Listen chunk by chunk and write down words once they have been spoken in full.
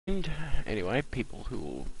Anyway, people who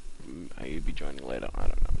will be joining later, I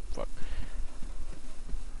don't know. Fuck.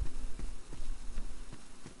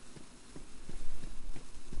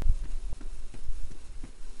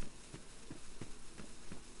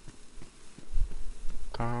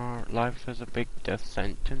 Life is a big death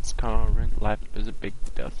sentence. Current life is a big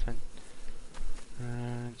death sentence.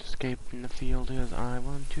 Escape in the field as I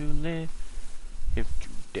want to live. If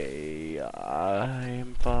today I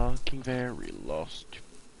am fucking very lost.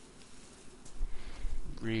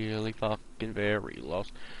 Really fucking very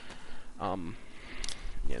lost. Yeah,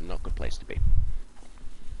 not a good place to be.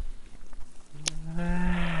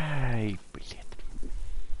 Bullshit.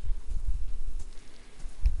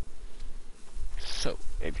 So,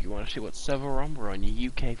 if you want to see what server we're on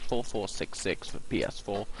UK 4466 for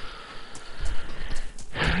PS4.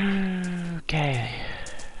 Okay,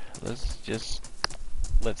 let's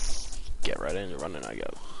get right into running, I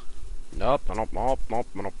guess. Nope,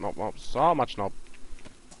 so much nope.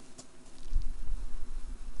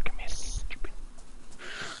 Come here, stupid.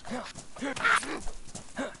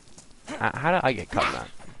 How did I get cut,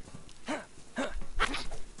 man?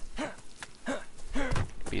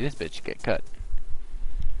 Be this bitch get cut.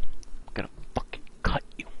 I'm gonna fucking cut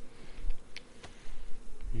you.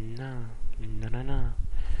 No.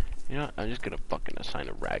 You know what? I'm just gonna fucking assign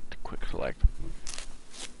a rag to quick select.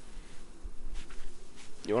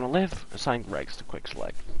 You wanna live? Assign rags to quick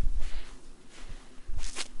select.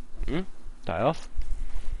 Die off?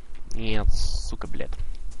 Yeah, suka blöd.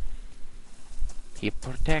 Here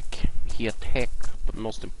protect, here attack, but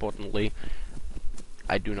most importantly,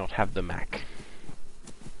 I do not have the Mac.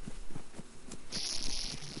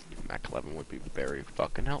 Mac 11 would be very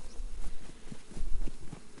fucking helpful.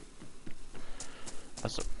 A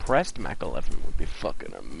suppressed Mac 11 would be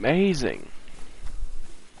fucking amazing.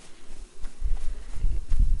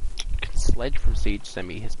 Can Sledge from Siege send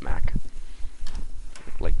me his Mac?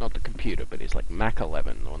 Like, not the computer, but he's like Mac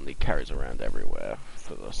 11, the one that he carries around everywhere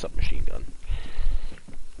for the submachine gun.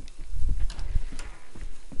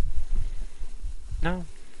 No.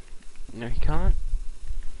 No, he can't.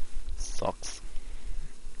 Sucks.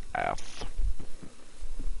 F.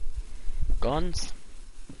 Guns?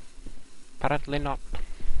 Apparently not.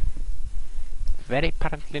 Very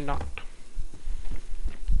apparently not.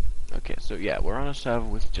 Okay, so yeah, we're on a server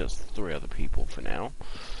with just 3 other people for now.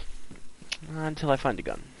 Until I find a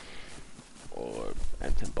gun.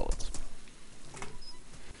 And 10 bullets.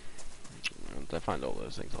 Once I find all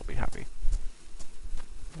those things, I'll be happy.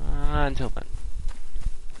 Until then.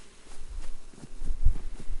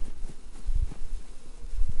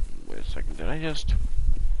 Wait a second, did I just...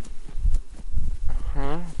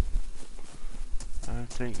 Huh? I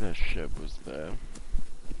think that ship was there.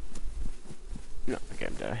 No, okay,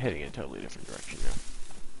 I'm heading in a totally different direction now.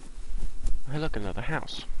 Hey, look, another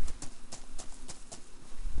house.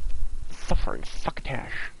 Suffering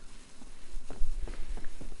fucktash.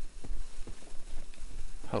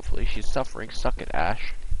 Hopefully she's suffering. Suck it,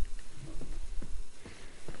 Ash.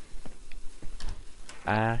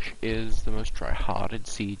 Ash is the most try-hearted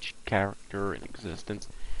Siege character in existence.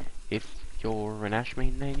 If you're an Ash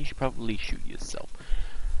main, then you should probably shoot yourself.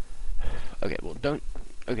 Okay, well, don't...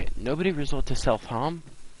 Okay, nobody resort to self-harm.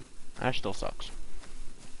 Ash still sucks.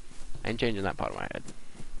 I ain't changing that part of my head.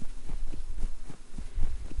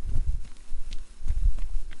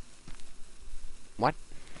 What?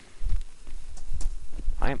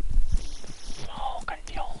 I am so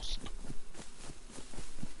confused.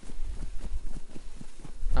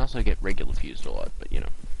 I also get regular fused a lot, but you know.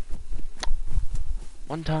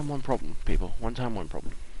 One time, one problem, people. One time, one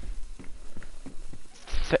problem.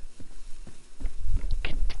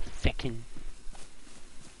 Fucking.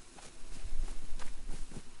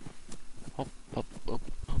 Hop, hop, hop,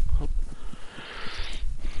 hop, hop.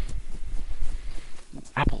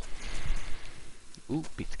 Apple. Ooh,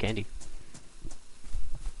 piece of candy.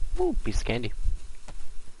 Ooh, piece of candy.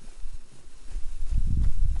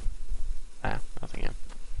 Ah, nothing yet.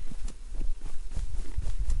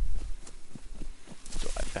 So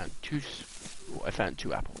I found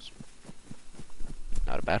 2 apples.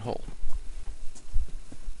 Not a bad haul.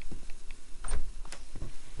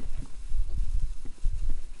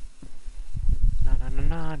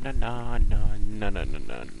 No,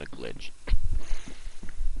 glitch.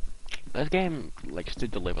 This game likes to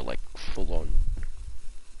deliver like full-on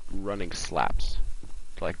running slaps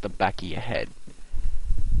to like the back of your head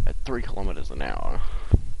at 3 kilometers an hour.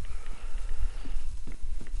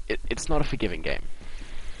 It's not a forgiving game.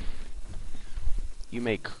 You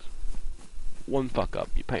make one fuck up,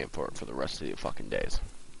 you're paying for it for the rest of your fucking days.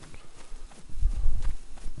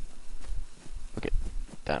 Okay,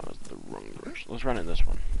 that was the wrong direction. Let's run in this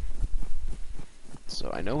one. So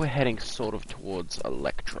I know we're heading sort of towards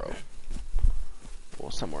Electro.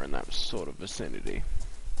 Or somewhere in that sort of vicinity.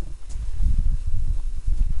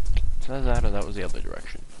 So that or that was the other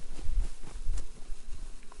direction.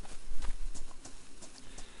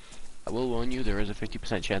 I will warn you, there is a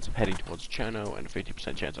 50% chance of heading towards Cherno and a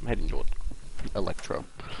 50% chance I'm heading towards Electro.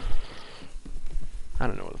 I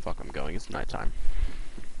don't know where the fuck I'm going, it's nighttime.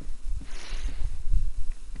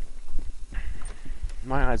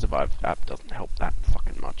 My Eyes Survive app doesn't help that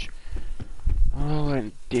fucking much. Oh,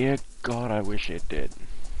 and dear God, I wish it did.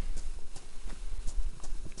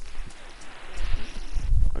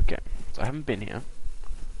 Okay, so I haven't been here.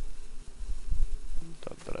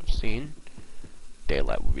 Not that I've seen.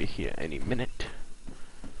 Daylight will be here any minute.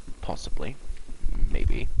 Possibly.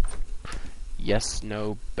 Maybe. Yes,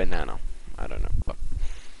 no, banana. I don't know. But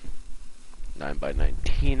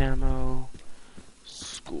 9x19 ammo.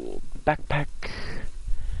 School backpack.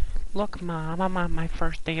 Look, Mom, I'm on my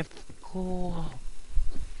first day of school.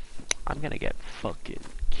 I'm gonna get fucking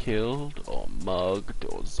killed, or mugged,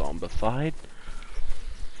 or zombified.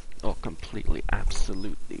 Or completely,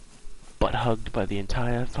 absolutely butt-hugged by the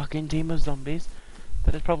entire fucking team of zombies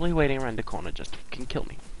that is probably waiting around the corner just to fucking kill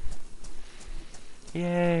me.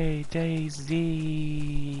 Yay, Dayz.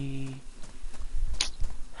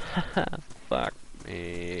 Fuck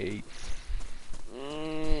me.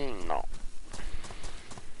 No.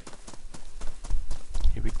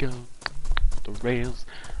 Here we go. The rails.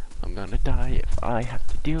 I'm gonna die if I have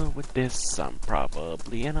to deal with this. I'm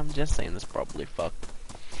probably, and I'm just saying this, probably fucked.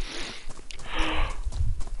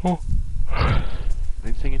 Oh.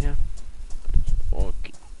 Anything in here?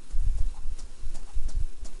 Okay.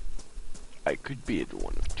 I could be at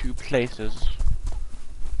one of two places.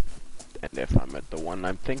 And if I'm at the one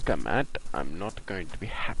I think I'm at, I'm not going to be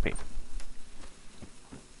happy.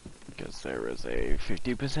 Because there is a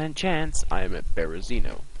 50% chance I'm at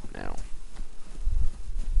Berezino now.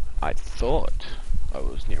 I thought I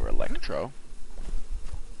was near Electro.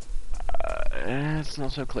 It's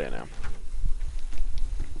not so clear now.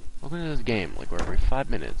 Welcome to this game, like where every 5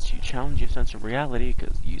 minutes you challenge your sense of reality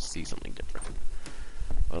because you see something different.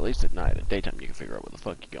 Well, at least at night. At daytime you can figure out where the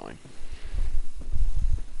fuck you're going.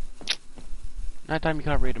 Nighttime you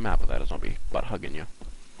can't read a map without a zombie butt hugging you.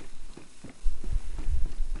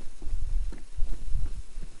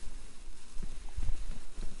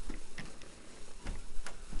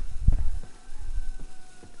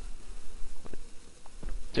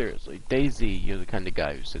 Seriously, Dayz, you're the kind of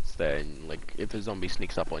guy who sits there and, like, if a zombie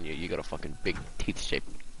sneaks up on you, you got a fucking big teeth-shaped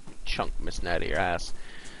chunk missing out of your ass.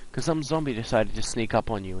 Because some zombie decided to sneak up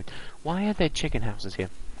on you. And why are there chicken houses here?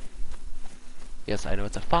 Yes, I know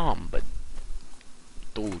it's a farm, but...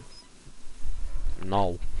 dude.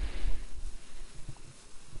 No.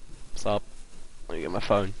 What's up? Let me get my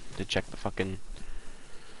phone to check the fucking...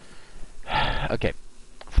 Okay.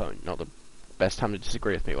 Phone. Not the best time to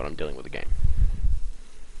disagree with me when I'm dealing with a game.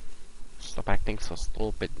 Stop acting so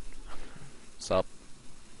stupid. What's up?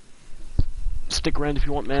 Stick around if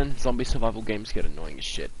you want, man. Zombie survival games get annoying as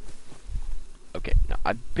shit. Okay, now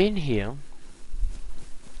I've been here.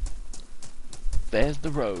 There's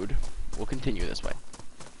the road. We'll continue this way.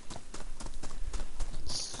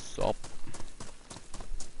 Stop.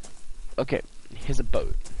 Okay, here's a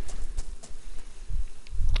boat.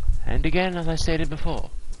 And again, as I stated before,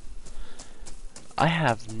 I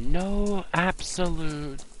have no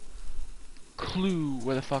absolute clue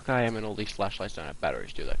where the fuck I am, and all these flashlights don't have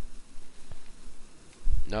batteries, do they?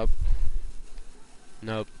 Nope.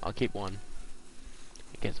 Nope, I'll keep one.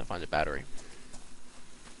 In case I find a battery.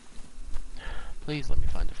 Please let me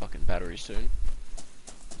find a fucking battery soon.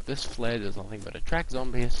 This flare does nothing but attract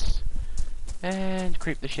zombies and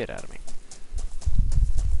creep the shit out of me.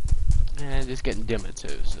 And it's getting dimmer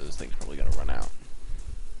too, so this thing's probably gonna run out.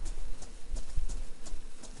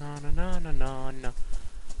 No, no, no, no, no, no.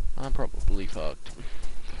 I'm probably fucked.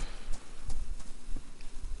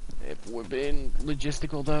 If we're being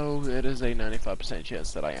logistical though, it is a 95%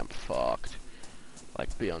 chance that I am fucked.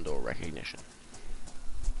 Like, beyond all recognition.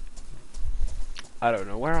 I don't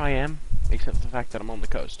know where I am, except for the fact that I'm on the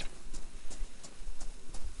coast.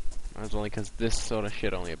 That's only because this sort of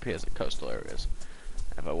shit only appears in coastal areas.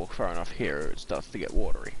 If I walk far enough here, it starts to get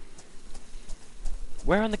watery.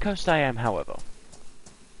 Where on the coast I am, however?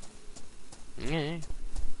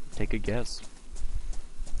 Take a guess.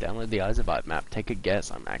 Download the Eyes of Vibe map. Take a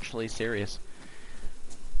guess. I'm actually serious.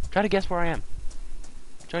 Try to guess where I am.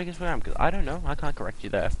 Try to guess where I am, because I don't know. I can't correct you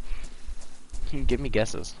there. You can give me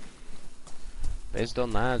guesses. Based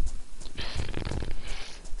on that...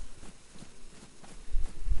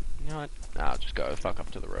 You know what? I'll just go the fuck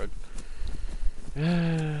up to the road.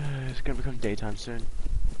 It's it's gonna become daytime soon.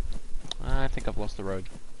 I think I've lost the road.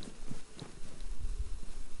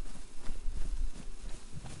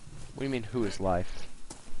 What do you mean, who is life?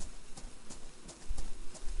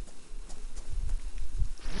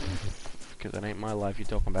 Because it ain't my life you're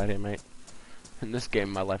talking about here, mate. In this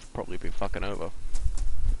game, my life will probably be fucking over.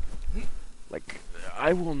 Like,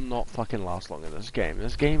 I will not fucking last long in this game.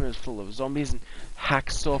 This game is full of zombies and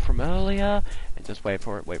hacksaw from earlier. And just wait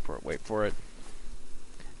for it, wait for it, wait for it.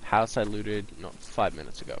 House I looted not 5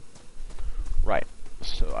 minutes ago. Right,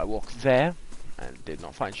 so I walked there and did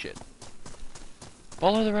not find shit.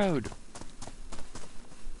 Follow the road.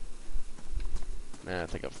 Man, I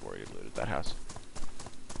think I've already looted that house.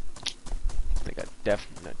 I think I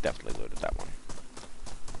definitely looted that one.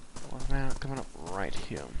 What about coming up right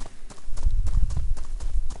here?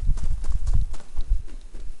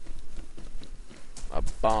 A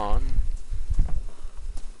barn.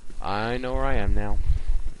 I know where I am now.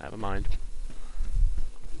 Never mind.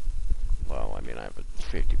 Well, I mean, I have a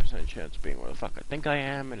 50% chance of being where the fuck I think I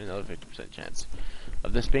am, and another 50% chance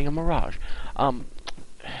of this being a mirage. And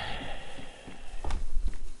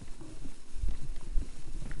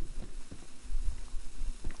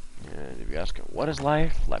if you're asking, what is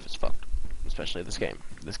life? Life is fucked. Especially this game.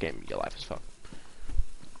 This game, your life is fucked.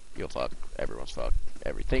 You're fucked. Everyone's fucked.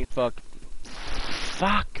 Everything's fucked.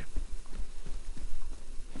 Fuck!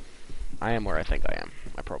 I am where I think I am.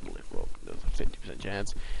 I probably will. There's a 50%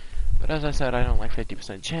 chance. But as I said, I don't like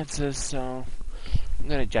 50% chances, so I'm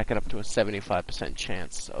gonna jack it up to a 75%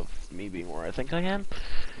 chance of me being where I think I am.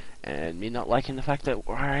 And me not liking the fact that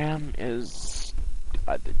where I am is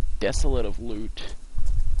the desolate of loot.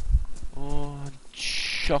 Oh,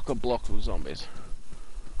 chock-a-block with zombies.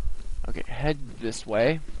 Okay, head this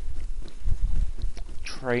way.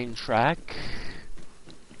 Train track.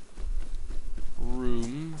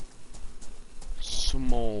 Room.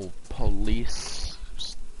 Small police.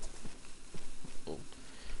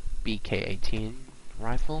 BK-18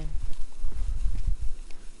 rifle.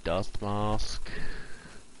 Dust mask.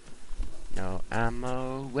 No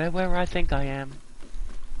ammo. Where I think I am.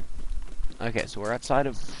 Okay, so we're outside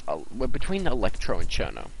of... we're between Electro and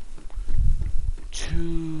Cherno.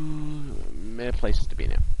 Two meh places to be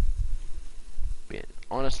now. Being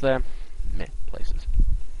honest there, meh places.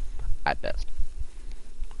 At best.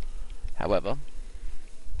 However,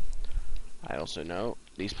 I also know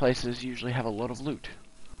these places usually have a lot of loot.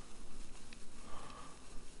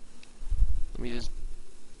 Let me just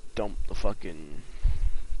dump the fucking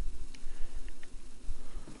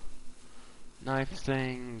knife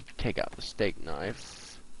thing, take out the steak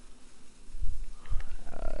knife,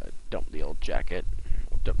 dump the old jacket,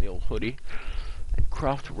 dump the old hoodie, and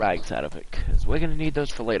craft rags out of it, because we're going to need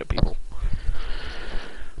those for later, people.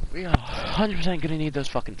 We are 100% going to need those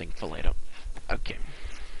fucking things for later. Okay.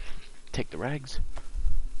 Take the rags,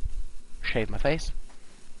 shave my face,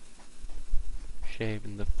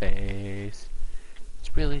 shaving the face.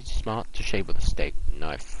 It's really smart to shave with a steak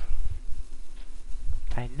knife.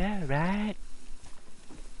 I know, right?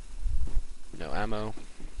 No ammo,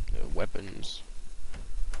 no weapons,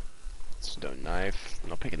 stone knife. I'm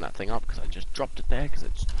not picking that thing up because I just dropped it there because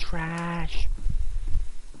it's trash.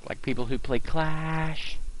 Like people who play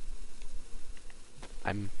Clash.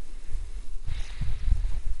 I'm...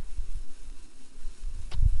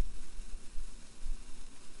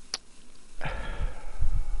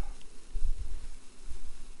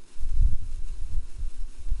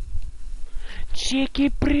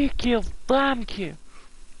 Чики-прики, дамки!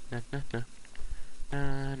 На-на-на.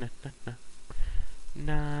 На-на-на-на.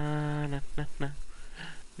 На-на-на-на.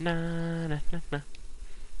 На-на-на-на.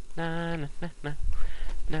 На-на-на-на.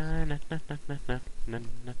 Na-na-na-na-na-na-na.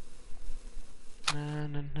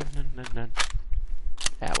 Na-na-na-na-na-na.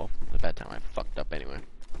 Ah, well, at that time I fucked up anyway.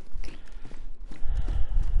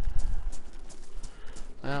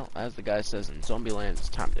 Well, as the guy says in Zombieland, it's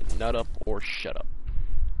time to nut up or shut up.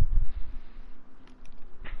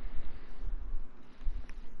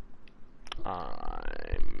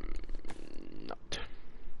 I'm not.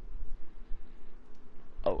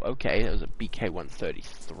 Oh, okay, that was a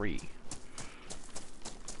BK-133.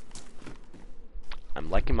 I'm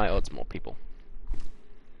liking my odds more, people.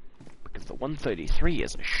 Because the 133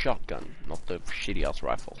 is a shotgun, not the shitty-ass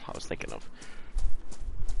rifle I was thinking of.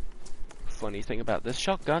 Funny thing about this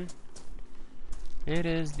shotgun, it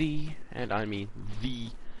is the, and I mean the,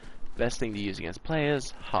 best thing to use against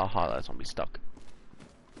players. Haha, that zombie stuck.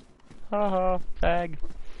 Haha, fag.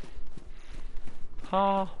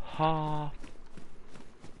 Ha ha.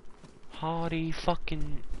 Hardy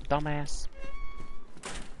fucking dumbass.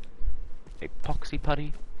 Epoxy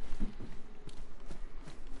putty.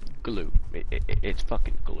 Glue. It's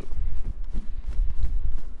fucking glue.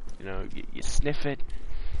 You know, you sniff it.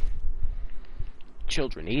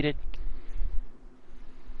 Children eat it.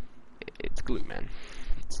 It's glue, man.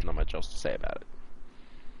 It's not much else to say about it.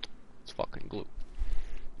 It's fucking glue.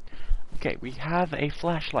 Okay, we have a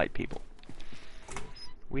flashlight, people.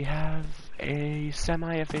 We have a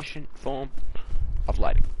semi-efficient form of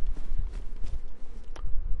lighting.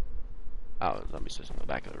 Oh, zombie sits on the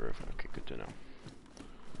back of the roof. Okay, good to know.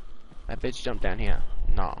 That bitch jumped down here.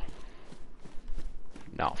 Nah.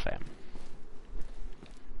 Nah, fam.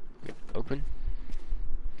 Okay, open.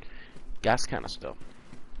 Gas canister.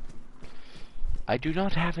 I do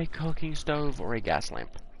not have a cooking stove or a gas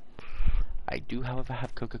lamp. I do, however,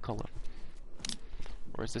 have Coca-Cola.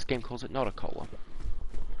 Or as this game calls it, not a cola.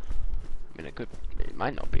 I mean, it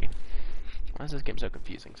might not be. Why is this game so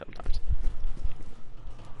confusing sometimes?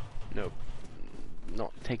 Nope.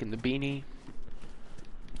 Not taking the beanie.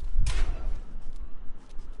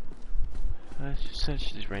 Let's just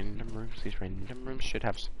search these random rooms. These random rooms should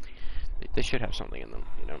have... They should have something in them,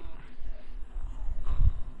 you know.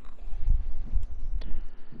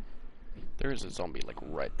 There is a zombie, like,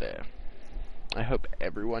 right there. I hope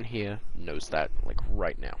everyone here knows that, like,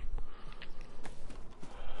 right now.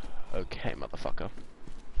 Okay, motherfucker.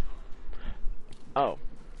 Oh.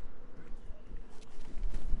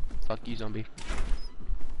 Fuck you, zombie.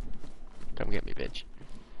 Come get me, bitch.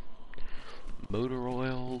 Motor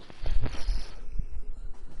oil.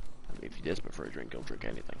 I mean, if you're desperate for a drink, you'll drink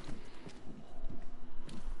anything.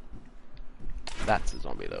 That's a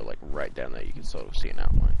zombie, though, like, right down there. You can sort of see an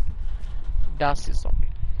outline. That's a zombie.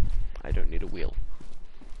 I don't need a wheel.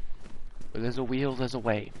 Where there's a wheel, there's a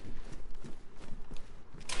way.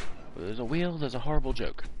 Where there's a wheel, there's a horrible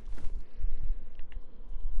joke.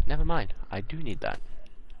 Never mind, I do need that.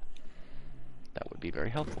 That would be very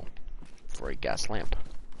helpful for a gas lamp.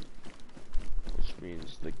 Which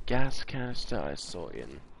means the gas canister I saw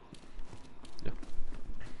in... No.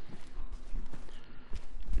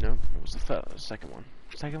 No, it was the second one.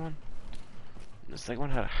 Second one? The second one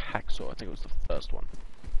had a hacksaw. I think it was the first one.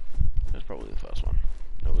 It was probably the first one.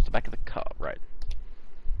 No, it was the back of the car, right.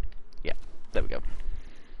 Yeah, there we go.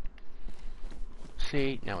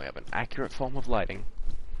 See, now we have an accurate form of lighting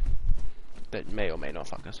that may or may not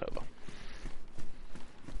fuck us over.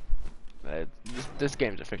 This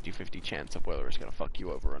game's a 50-50 chance of whether it's gonna fuck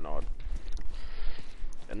you over or not.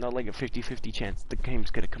 And not like a 50-50 chance the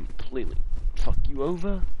game's gonna completely fuck you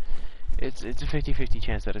over. It's a 50-50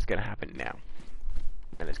 chance that it's gonna happen now.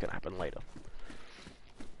 And it's gonna happen later.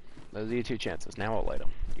 Those are your two chances, now or later.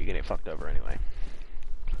 You're getting fucked over anyway.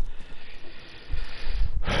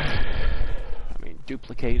 I mean,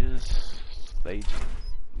 duplicators, they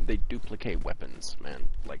duplicate weapons, man.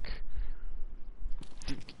 Like,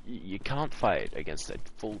 you can't fight against a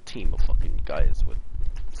full team of fucking guys with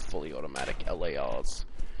fully automatic LARs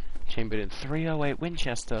chambered in .308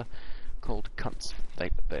 Winchester called cunts.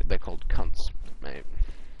 They're called cunts, mate.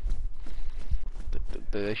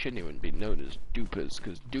 They shouldn't even be known as dupers,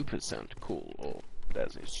 because dupers sound cool, or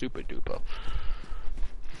as a super duper.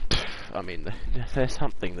 I mean, there's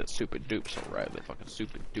something that super dupes, alright? They fucking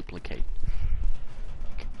super duplicate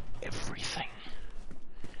everything.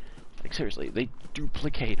 Like, seriously, they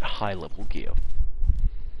duplicate high-level gear.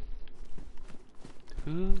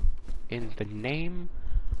 Who, in the name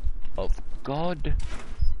of God,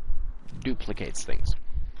 duplicates things?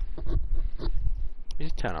 Let me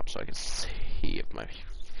just turn up so I can see if my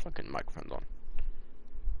fucking microphone's on.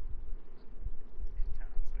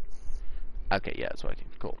 Okay, yeah, it's working.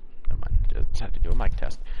 Cool. Never mind. Just had to do a mic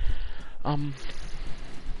test.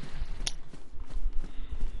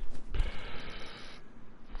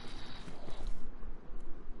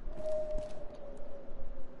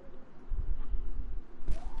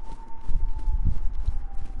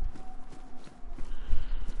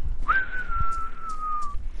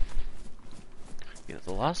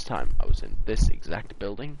 The last time I was in this exact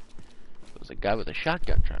building, there was a guy with a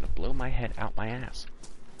shotgun trying to blow my head out my ass.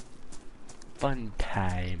 Fun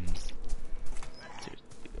times. Seriously,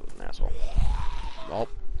 it was an asshole. Well,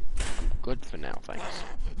 I'm good for now, thanks.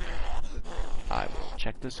 I will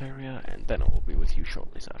check this area, and then I will be with you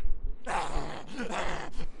shortly, sir.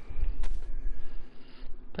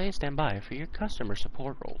 Please stand by for your customer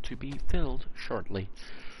support role to be filled shortly.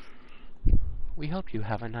 We hope you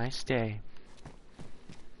have a nice day.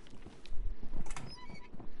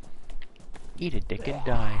 Eat a dick and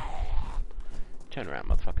die. Turn around,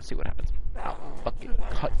 motherfucker, see what happens. I'll fucking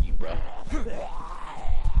cut you, bro.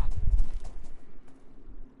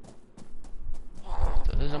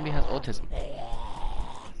 So the zombie has autism.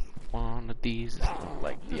 One of these is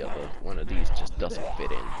like the other. One of these just doesn't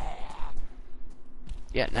fit in.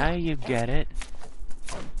 Yeah, now you get it.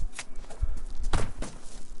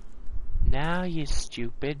 Now, you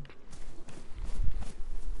stupid.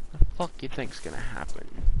 The fuck you think's gonna happen?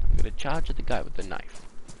 I'm gonna charge at the guy with the knife.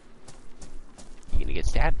 You gonna get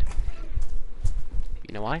stabbed?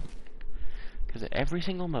 You know why? Because at every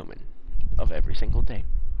single moment of every single day,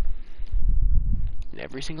 in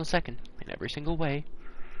every single second, in every single way,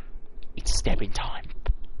 it's stabbing time.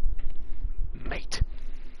 Mate.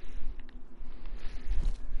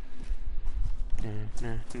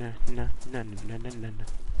 No.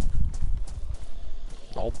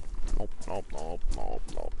 Nope.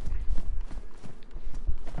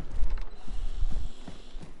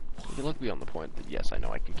 You can look beyond the point that yes, I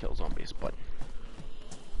know I can kill zombies, but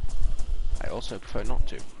I also prefer not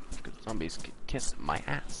to, because zombies can kiss my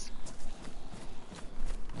ass.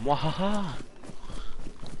 Mwahaha!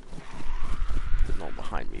 There's no one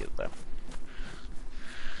behind me, is there?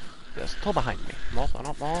 There's still behind me. No,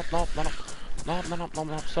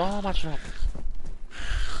 so much help.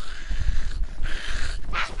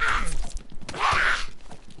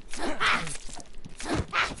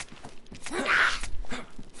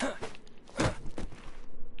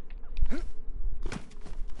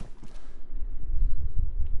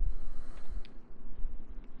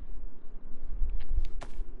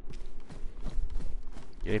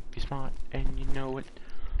 If you're smart and you know it,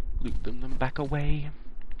 loot them back away.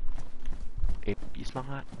 If you're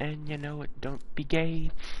smart and you know it, don't be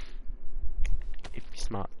gay. If you're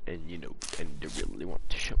smart and you know and you really want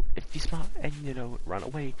to show it. If you're smart and you know it, run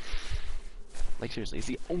away. Like seriously, it's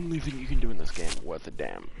the only thing you can do in this game worth a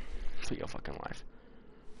damn for your fucking life.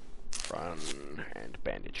 Run and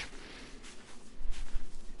bandage.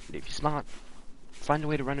 And if you're smart, find a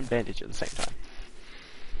way to run and bandage at the same time.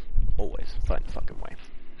 Always find a fucking way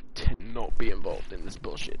to not be involved in this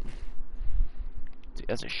bullshit. See,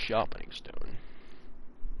 that's a sharpening stone.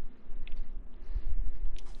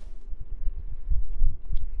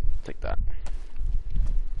 Take that.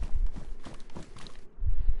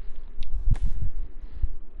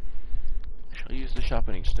 I shall use the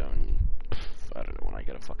sharpening stone. I don't know, when I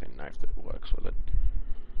get a fucking knife that works with it.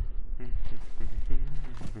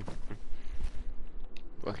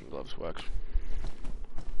 Working gloves works.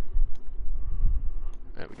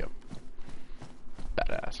 There we go.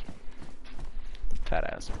 Badass. Fat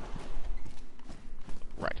ass.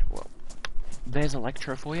 Right, well. There's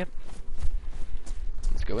Electro for you.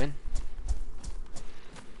 Let's go in.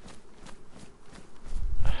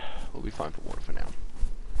 We'll be fine for water for now.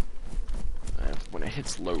 When it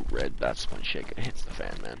hits low red, that's when shit hits the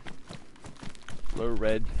fan, man. Low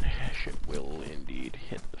red, shit will indeed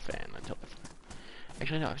hit the fan until the...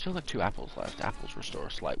 Actually, no, I've still got 2 apples left. Apples restore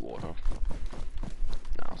slight water. No,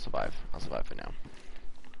 I'll survive. I'll survive for now.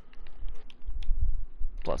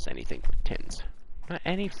 Plus anything for tins.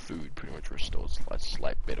 Any food pretty much restores a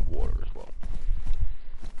slight bit of water as well.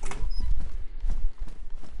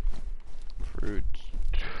 Fruit.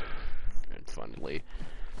 And funnily,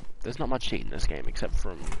 there's not much to eat in this game except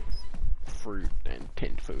from fruit and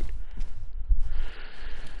tinned food.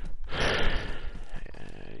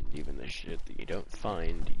 And even the shit that you don't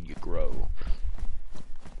find, you grow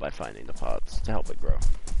by finding the parts to help it grow.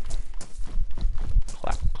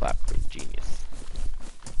 Clap, clap for genius.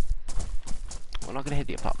 We're not gonna hit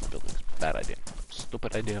the apartment buildings. Bad idea.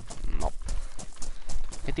 Stupid idea. Nope.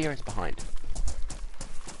 Hit the areas behind.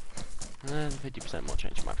 50% more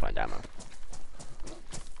chance you might find ammo.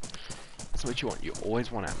 That's what you want. You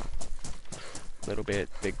always want ammo. Little bit,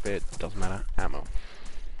 big bit, doesn't matter. Ammo.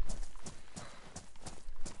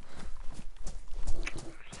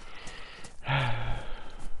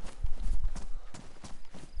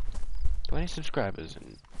 20 subscribers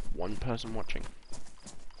and 1 person watching.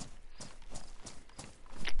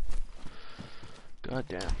 God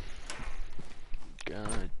damn.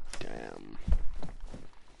 God damn.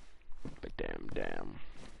 But damn.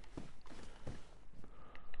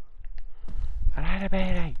 I had a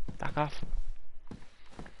beanie. Back off.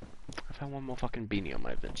 I found 1 more fucking beanie on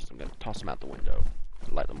my adventures. I'm gonna toss them out the window,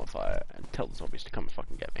 light them on fire, and tell the zombies to come and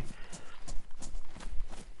fucking get me.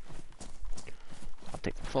 I'll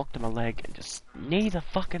take the fork to my leg and just knee the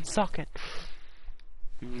fucking socket.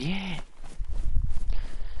 Yeah.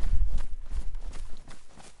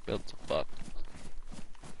 Build some fuck.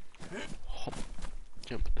 Hop.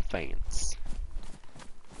 Jump the fence.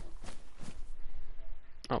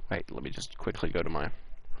 Oh, wait, let me just quickly go to my...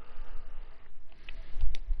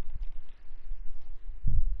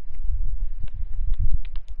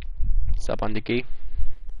 Sup, on the key?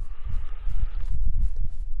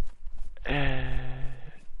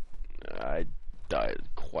 I died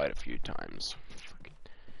quite a few times.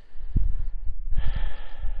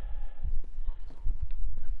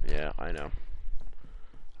 Yeah, I know.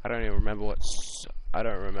 I don't even remember I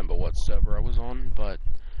don't remember what server I was on, but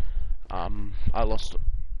I lost.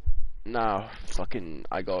 No, fucking,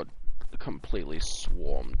 I got completely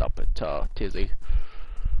swarmed up at Tizzy.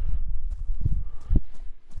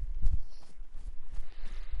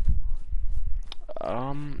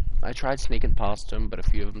 I tried sneaking past them, but a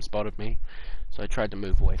few of them spotted me. So I tried to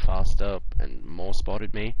move away faster, and more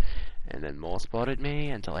spotted me, and then more spotted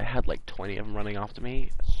me, until I had like 20 of them running after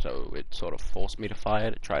me. So it sort of forced me to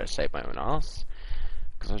fire to try to save my own ass,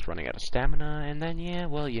 because I was running out of stamina. And then, yeah,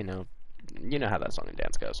 well, you know how that song and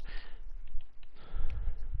dance goes.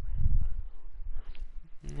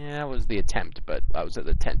 Yeah, that was the attempt, but I was at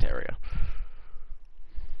the tent area.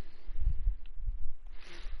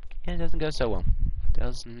 Yeah, it doesn't go so well.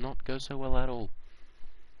 Does not go so well at all.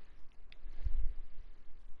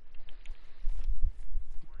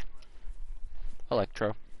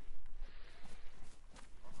 Electro.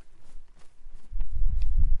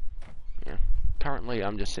 Yeah. Currently,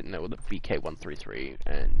 I'm just sitting there with a BK-133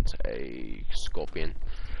 and a Scorpion.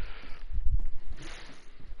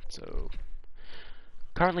 So,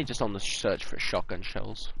 currently just on the search for shotgun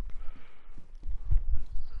shells.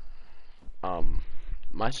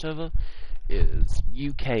 My server is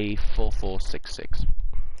UK4466.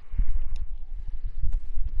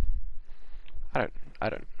 I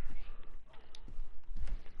don't.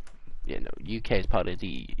 Yeah, no, UK is part of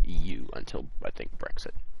the EU until, I think,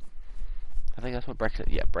 Brexit. I think that's what Brexit,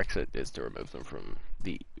 yeah, Brexit is to remove them from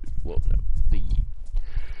the, well, no,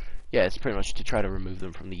 yeah, it's pretty much to try to remove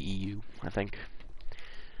them from the EU, I think.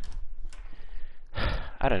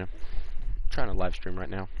 I don't know. I'm trying to live stream right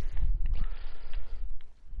now.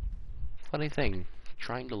 Funny thing,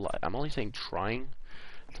 I'm only saying trying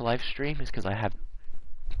to live stream is because I have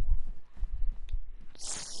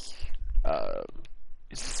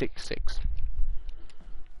 66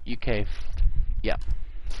 UK, yeah,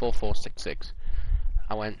 4466.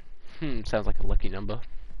 I went, sounds like a lucky number.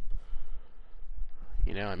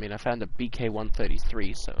 You know, I mean, I found a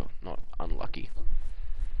BK-133, so not unlucky.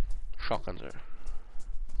 Shotguns are.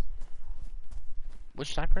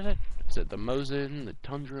 Which sniper is it? Is it the Mosin, the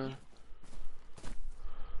Tundra?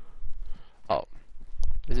 Oh,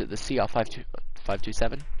 is it the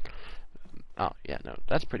CR527? Oh, yeah, no,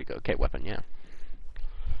 that's pretty good. Okay, weapon, yeah.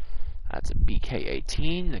 That's a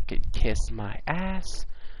BK-18 that could kiss my ass.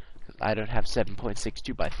 I don't have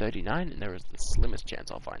 7.62 by 39, and there is the slimmest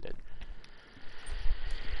chance I'll find it.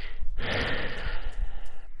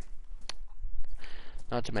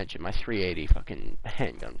 Not to mention my 380 fucking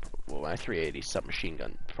handgun. Well, my 380 submachine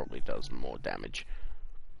gun probably does more damage.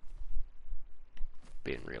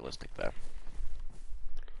 Being realistic, though.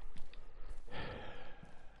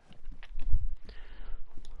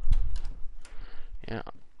 Yeah.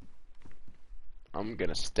 I'm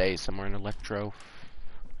gonna stay somewhere in Electro.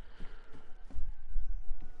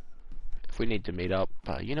 If we need to meet up,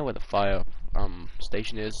 you know where the fire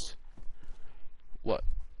station is? What?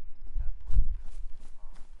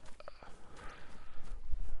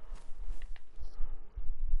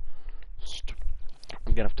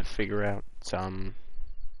 I'm gonna have to figure out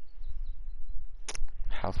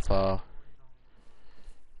how far.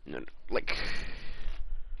 No, like.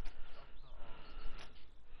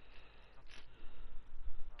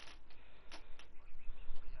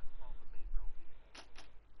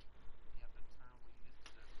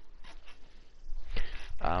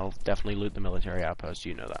 I'll definitely loot the military outpost.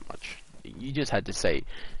 You know that much. You just had to say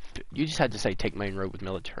take main road with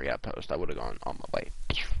military outpost. I would have gone on my way.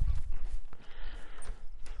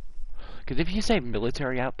 Because if you say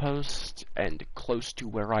military outpost and close to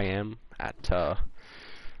where I am at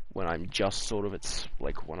when I'm just sort of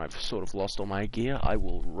when I've sort of lost all my gear, I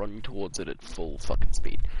will run towards it at full fucking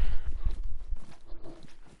speed.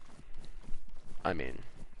 I mean,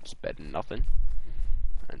 it's better than nothing.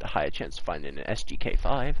 And a higher chance of finding an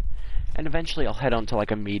SGK5, and eventually I'll head on to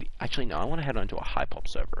like a actually no, I want to head on to a high pop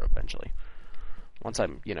server eventually, once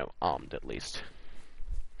I'm, you know, armed at least,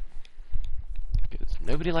 because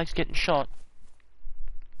nobody likes getting shot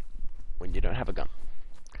when you don't have a gun.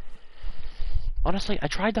 Honestly, I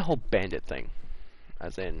tried the whole bandit thing,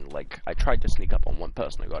 as in, like, I tried to sneak up on one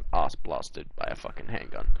person who got ass blasted by a fucking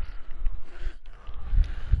handgun.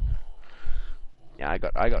 Yeah,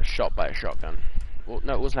 I got shot by a shotgun. Well,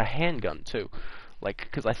 no, it was a handgun, too. Like,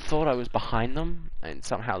 because I thought I was behind them, and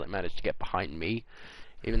somehow they managed to get behind me.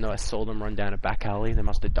 Even though I saw them run down a back alley, they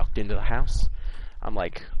must have ducked into the house. I'm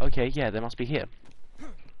like, okay, yeah, they must be here.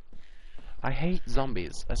 I hate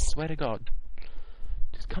zombies, I swear to God.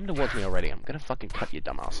 Just come towards me already, I'm gonna fucking cut you,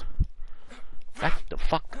 dumbass. Back the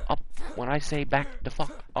fuck up when I say back the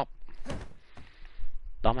fuck up.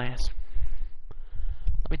 Dumbass.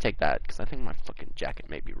 me take that, because I think my fucking jacket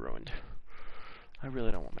may be ruined. I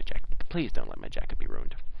really don't want my jacket. Please don't let my jacket be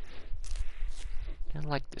ruined. I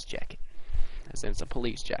like this jacket. As in, it's a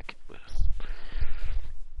police jacket with,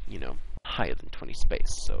 you know, higher than 20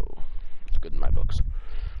 space, so it's good in my books.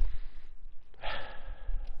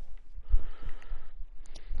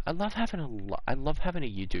 I love having a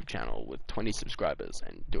YouTube channel with 20 subscribers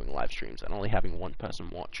and doing live streams and only having one person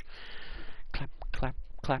watch. Clap, clap,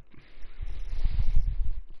 clap.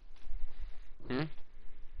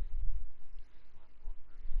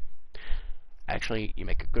 Actually, you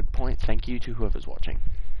make a good point. Thank you to whoever's watching.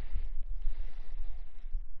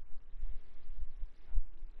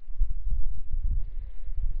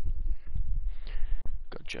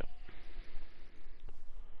 Gotcha.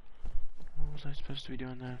 What was I supposed to be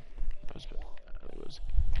doing there? Was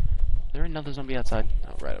there another zombie outside?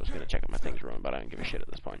 Oh, right, I was gonna check if my thing's ruined, but I don't give a shit at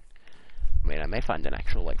this point. I mean, I may find an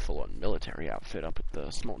actual, like, full-on military outfit up at the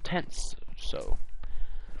small tents, so,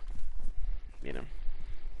 you know,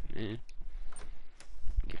 don't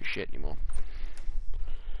give a shit anymore.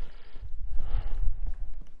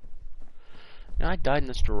 Now, I died in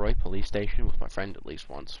the Stroy police station with my friend at least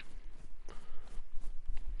once.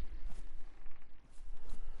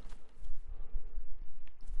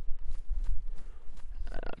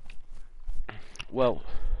 Well,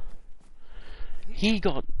 he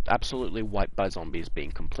got absolutely wiped by zombies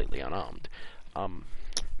being completely unarmed.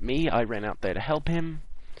 Me, I ran out there to help him,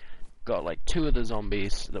 got like 2 of the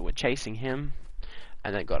zombies that were chasing him,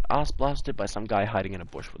 and then got ass blasted by some guy hiding in a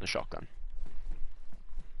bush with a shotgun.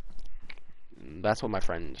 That's when my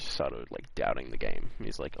friend started, like, doubting the game.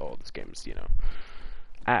 He's like, oh, this game's, you know,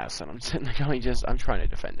 ass, and I'm sitting there going, I'm trying to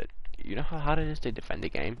defend it. You know how hard it is to defend a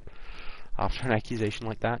game after an accusation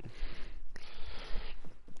like that?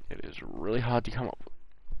 It is really hard to come up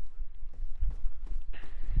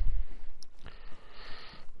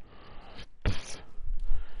with.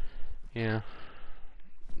 Yeah.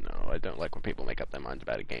 No, I don't like when people make up their minds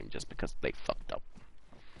about a game just because they fucked up.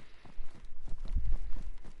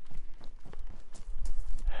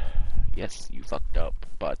 Yes, you fucked up,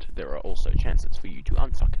 but there are also chances for you to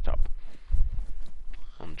unfuck it up.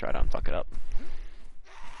 I'm gonna try to unfuck it up.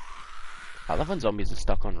 I love when zombies are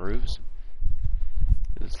stuck on roofs.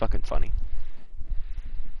 It's fucking funny.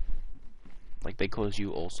 Like, they cause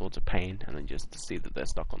you all sorts of pain, and then just to see that they're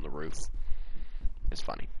stuck on the roof is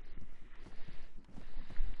funny.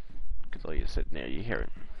 Because all you're sitting there, you hear it.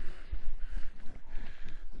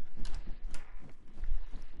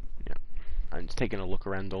 Yeah. I'm just taking a look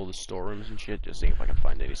around all the storerooms and shit, just seeing if I can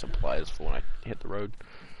find any supplies for when I hit the road.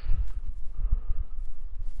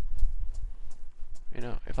 You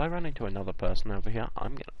know, if I run into another person over here,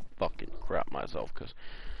 I'm gonna fucking crap myself, because,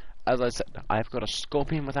 as I said, I've got a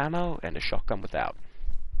scorpion with ammo and a shotgun without.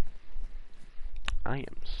 I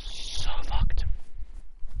am so fucked.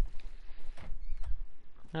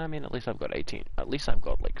 I mean, at least I've got 18. At least I've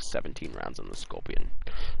got, like, 17 rounds in the scorpion.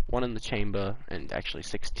 1 in the chamber, and actually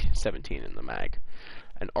 17 in the mag.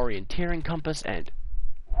 An orienteering compass, and,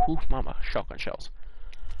 whew, mama, shotgun shells.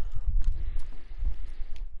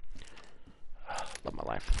 Love my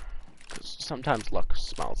life. Because sometimes luck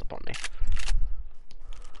smiles upon me.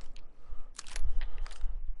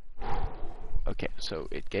 Okay, so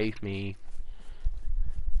it gave me...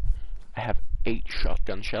 I have 8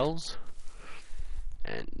 shotgun shells.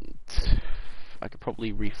 And I could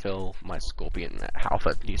probably refill my Scorpion,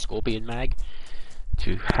 half-empty Scorpion mag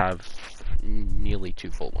to have nearly 2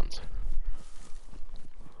 full ones.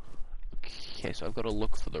 Okay, so I've got to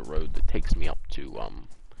look for the road that takes me up to,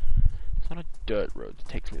 it's not a dirt road that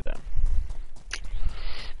takes me there.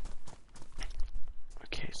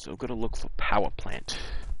 Okay, so I've got to look for power plant.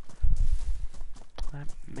 That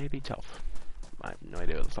may be tough. I have no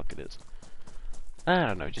idea what the fuck it is. I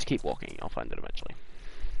don't know, just keep walking, I'll find it eventually.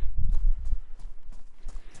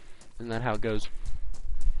 Isn't that how it goes?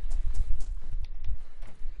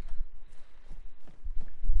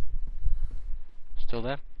 Still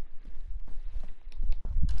there?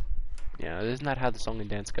 Yeah, isn't that how the song and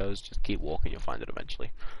dance goes? Just keep walking, you'll find it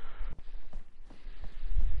eventually.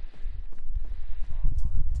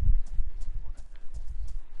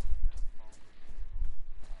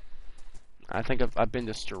 I think I've been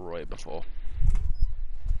to Steroid before.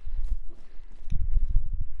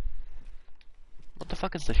 What the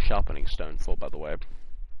fuck is the sharpening stone for, by the way?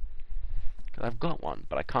 'Cause I've got one,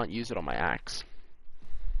 but I can't use it on my axe.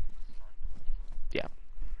 Yeah.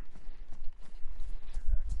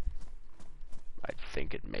 I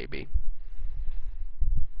think it may be.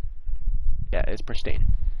 Yeah, it's pristine.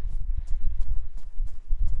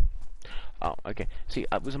 Oh, okay. See,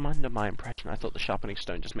 I was under my impression. I thought the sharpening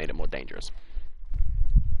stone just made it more dangerous.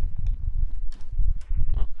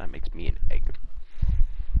 That makes me an egg.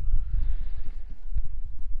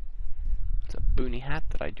 It's a boonie hat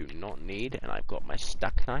that I do not need, and I've got my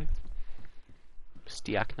stack knife.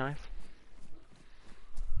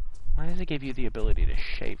 Why does it give you the ability to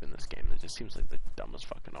shave in this game? It just seems like the dumbest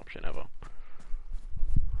fucking option ever.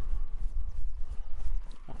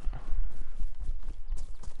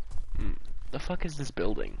 The fuck is this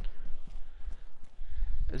building?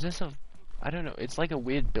 Is this a... I don't know. It's like a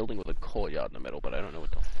weird building with a courtyard in the middle, but I don't know what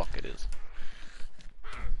the fuck it is.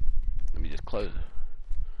 Let me just close.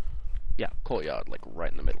 Yeah, courtyard, like right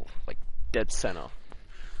in the middle. Like dead center.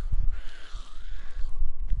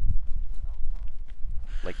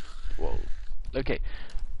 Like, whoa. Okay.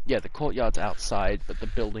 Yeah, the courtyard's outside, but the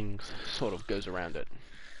building sort of goes around it.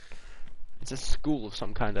 It's a school of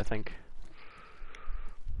some kind, I think.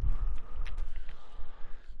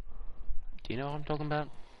 Do you know what I'm talking about?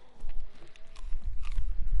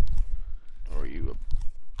 Or are you a...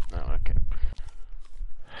 Oh, okay.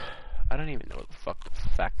 I don't even know what the fuck the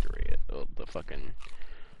factory is, or the fucking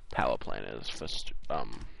power plant is for,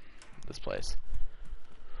 this place.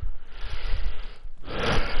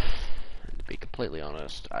 And to be completely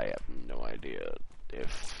honest, I have no idea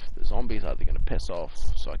if the zombies are either gonna piss off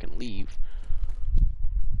so I can leave,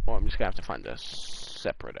 or I'm just gonna have to find a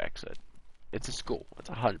separate exit. It's a school. It's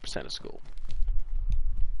 100% a school.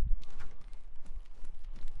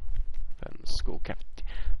 And the school cafeteria.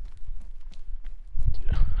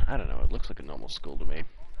 I don't know. It looks like a normal school to me.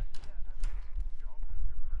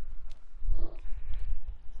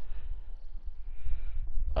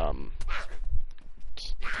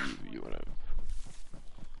 You wanna...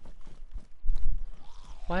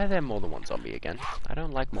 Why are there more than one zombie again? I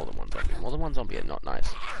don't like more than one zombie. More than one zombie are not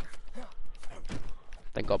nice.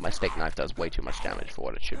 Thank God my steak knife does way too much damage for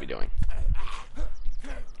what it should be doing.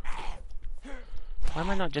 Why am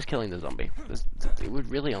I not just killing the zombie? It would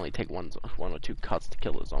really only take one or two cuts to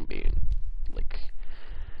kill a zombie. Like,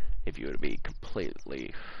 if you were to be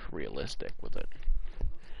completely realistic with it.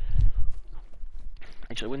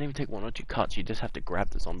 Actually, it wouldn't even take one or two cuts. You just have to grab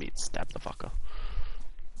the zombie and stab the fucker.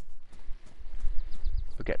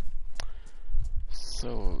 Okay.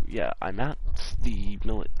 So yeah, I'm at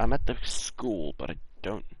the school, but I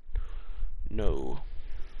don't know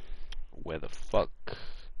where the fuck.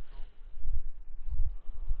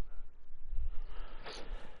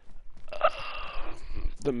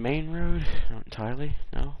 The main road? Not entirely.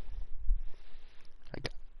 No.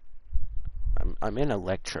 I'm in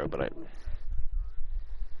Electro, but I.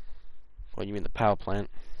 What, you mean the power plant?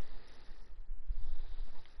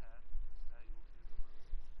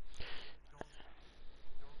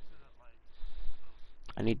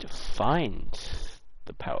 I need to find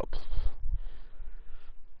the power plant.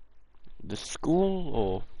 The school,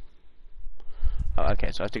 or... Oh,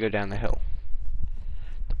 okay, so I have to go down the hill.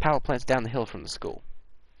 The power plant's down the hill from the school.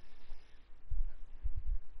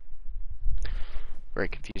 Very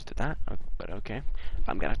confused at that, but okay.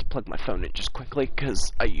 I'm gonna have to plug my phone in just quickly,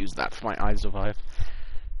 because I use that for my iSurvive.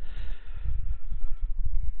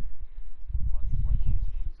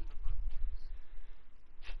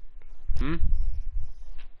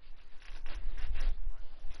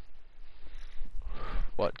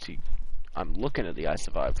 What? See, I'm looking at the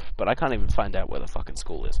iSurvive, but I can't even find out where the fucking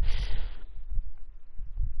school is.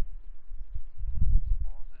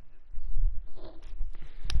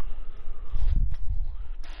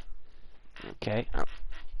 Okay.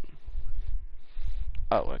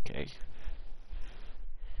 Oh, okay.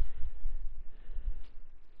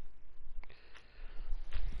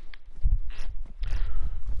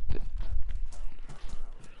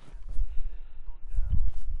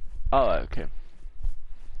 Oh, okay.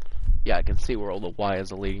 Yeah, I can see where all the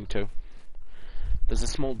wires are leading to. There's a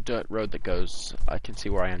small dirt road that goes... I can see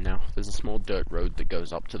where I am now. There's a small dirt road that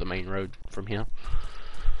goes up to the main road from here.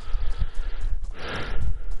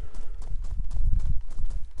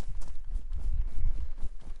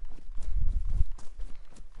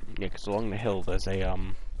 Yeah, because along the hill there's a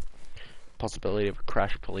possibility of a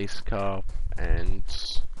crashed police car and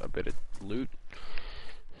a bit of loot.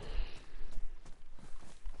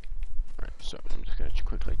 Alright, so I'm just going to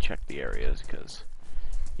quickly check the areas, because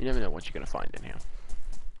you never know what you're going to find in here.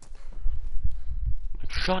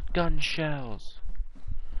 Like shotgun shells!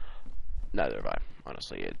 Neither have I,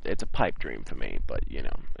 honestly. It's a pipe dream for me, but, you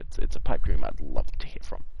know, it's a pipe dream I'd love to hear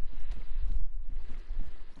from.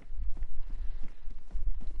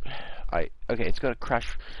 Okay, it's got a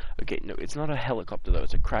crash. Okay, no, it's not a helicopter though.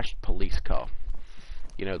 It's a crashed police car.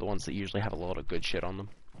 You know, the ones that usually have a lot of good shit on them.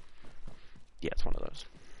 Yeah, it's one of those.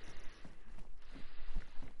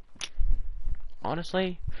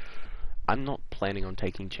 Honestly, I'm not planning on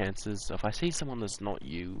taking chances. So if I see someone that's not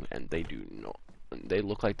you and they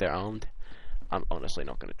look like they're armed, I'm honestly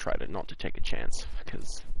not going to try not to take a chance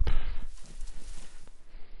because.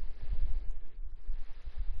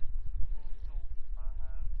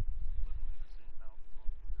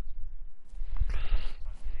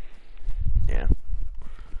 Yeah.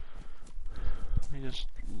 Let me just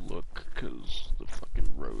look, because the fucking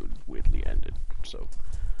road weirdly ended, so.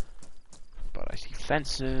 But I see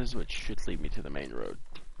fences, which should lead me to the main road.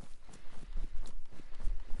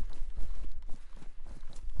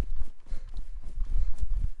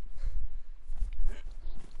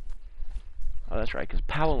 Oh, that's right, because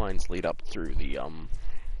power lines lead up through the,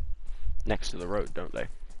 next to the road, don't they?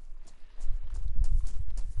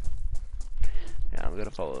 Yeah, I'm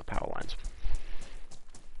gonna follow the power lines.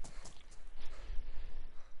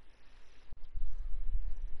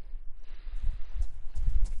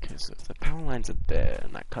 Okay, so if the power lines are there,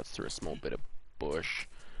 and that cuts through a small bit of bush,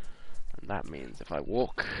 and that means if I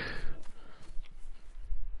walk...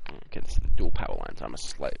 Okay, this is the dual power lines. I'm a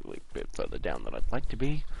slightly bit further down than I'd like to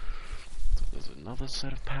be. So there's another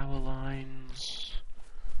set of power lines.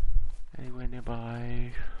 Anywhere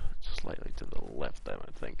nearby? Slightly to the left there,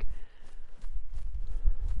 I think.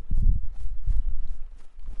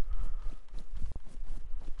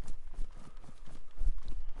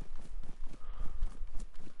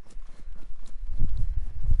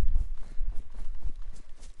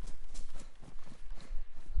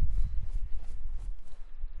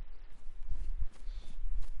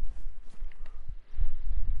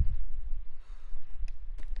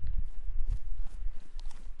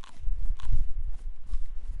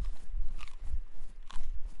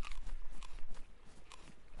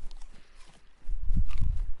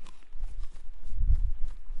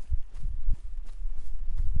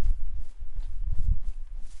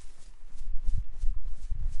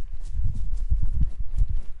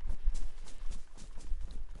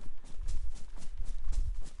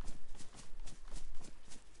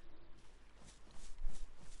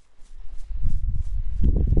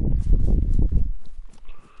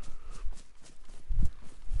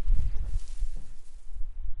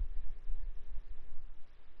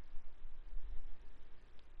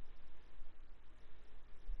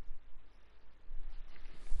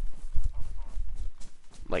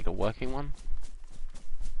 Like a working one?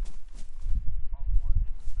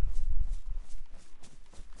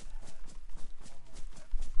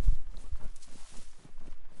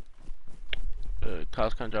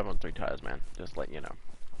 Cars can't drive on 3 tires, man. Just letting you know.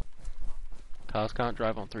 Cars can't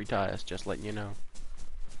drive on 3 tires, just letting you know.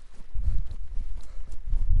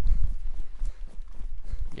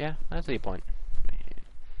 Yeah, I see your point.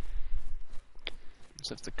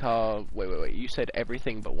 So if the car... Wait, you said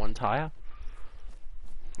everything but 1 tire?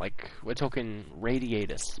 Like, we're talking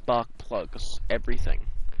radiator, spark plugs, everything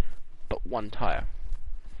but 1 tire.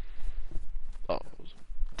 Oh.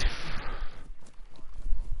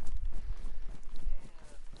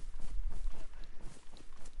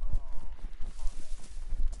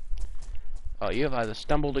 Oh, you have either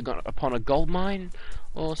stumbled upon a gold mine,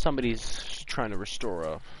 or somebody's trying to restore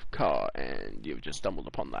a car, and you've just stumbled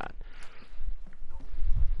upon that.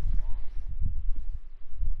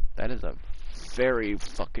 That is a very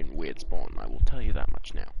fucking weird spawn, I will tell you that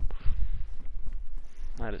much now.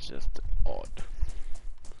 That is just odd.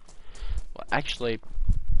 Well, actually,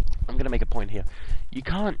 I'm gonna make a point here. You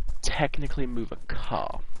can't technically move a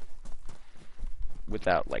car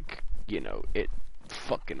without, like, you know, it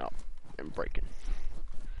fucking up and breaking.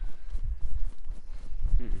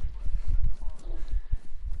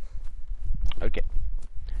 Okay.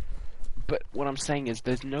 But what I'm saying is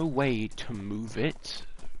there's no way to move it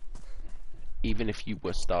even if you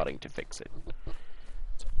were starting to fix it.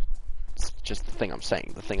 It's just the thing I'm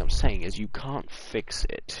saying. The thing I'm saying is you can't fix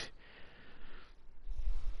it.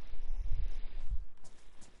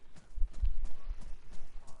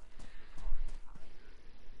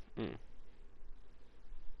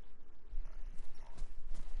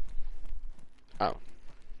 Oh.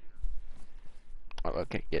 Oh,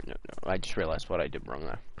 okay. Yeah, no. I just realized what I did wrong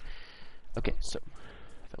there. Okay, so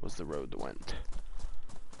that was the road that went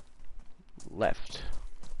left.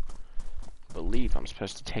 I believe I'm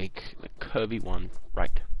supposed to take the curvy one right.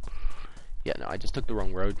 Yeah, no, I just took the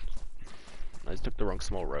wrong road. I just took the wrong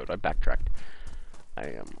small road. I backtracked. I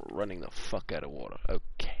am running the fuck out of water.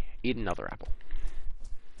 Okay, eat another apple.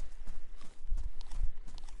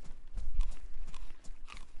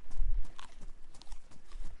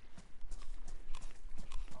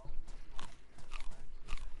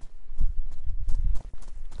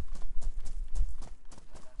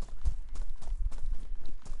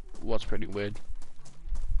 What's pretty weird?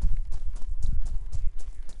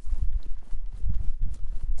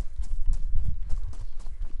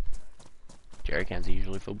 jerry cans are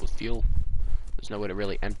usually filled with fuel. There's nowhere to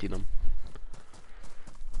really empty them.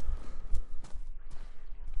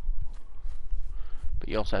 But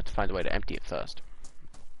you also have to find a way to empty it first.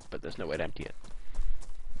 But there's no way to empty it.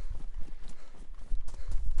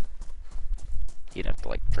 You'd have to,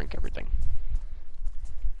 like, drink everything.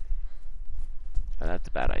 And that's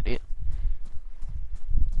a bad idea.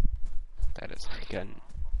 That is like an...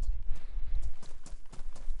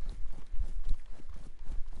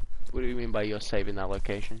 What do you mean by you're saving that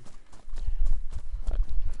location?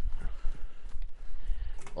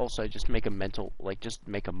 Also, just make a mental, like, just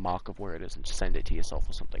make a mark of where it is and just send it to yourself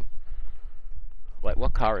or something. Like,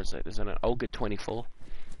 what car is it? Is it an Olga 24?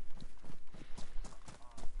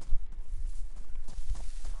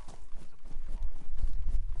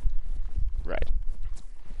 Right.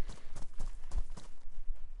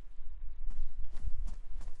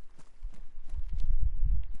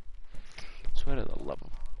 Swear to the love of...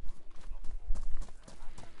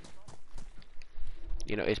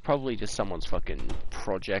 You know, it's probably just someone's fucking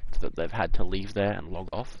project that they've had to leave there and log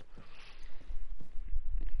off.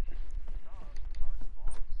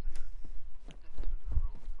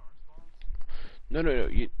 No,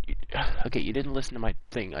 okay, you didn't listen to my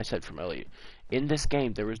thing I said from earlier. In this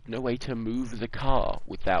game, there is no way to move the car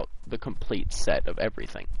without the complete set of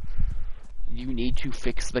everything. You need to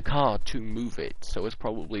fix the car to move it, so it's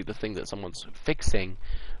probably the thing that someone's fixing,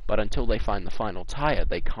 but until they find the final tire,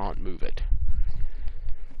 they can't move it.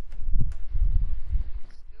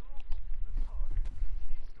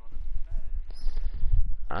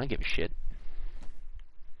 I don't give a shit.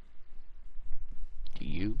 Do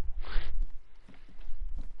you?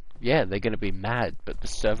 Yeah, they're gonna be mad, but the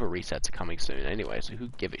server resets are coming soon anyway, so who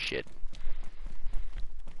give a shit?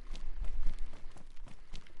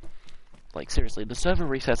 Like, seriously, the server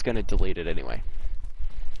reset's gonna delete it anyway.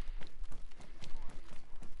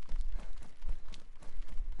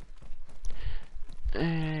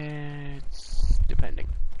 It's depending.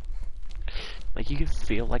 Like, you can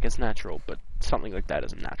feel like it's natural, but something like that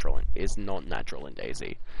isn't natural. Is not natural in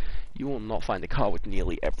Dayz. You will not find a car with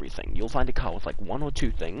nearly everything. You'll find a car with like one or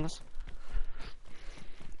two things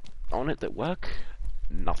on it that work,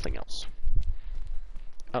 nothing else.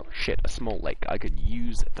 Oh shit, a small lake. I could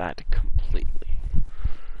use that completely.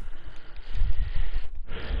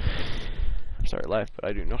 I'm sorry, life, but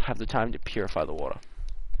I do not have the time to purify the water.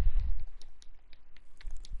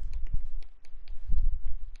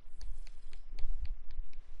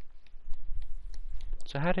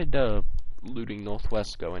 So how did looting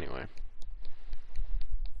Northwest go anyway?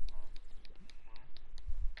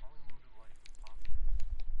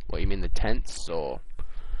 What, you mean the tents, or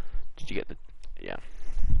did you get the... yeah.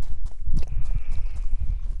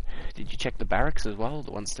 Did you check the barracks as well,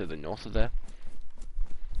 the ones to the north of there?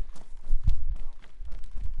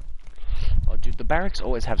 Oh dude, the barracks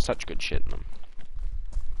always have such good shit in them.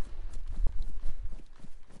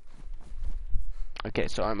 Okay,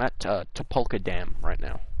 so I'm at Topolka Dam right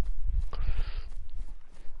now.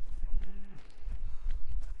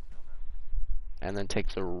 And then take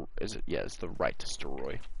the... it's the right to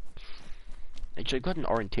Steroy. Actually, I've got an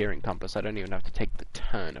orienteering compass. I don't even have to take the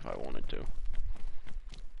turn if I wanted to.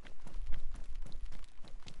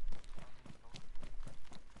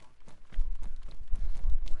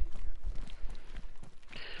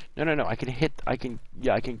 No, I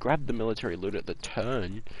can grab the military loot at the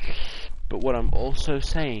turn, but what I'm also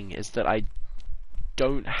saying is that I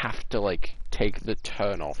don't have to, like, take the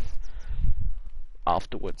turn off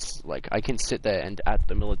afterwards. Like, I can sit there and at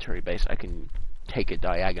the military base, I can take a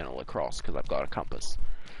diagonal across, because I've got a compass.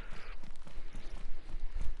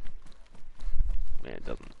 Man, it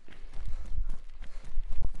doesn't.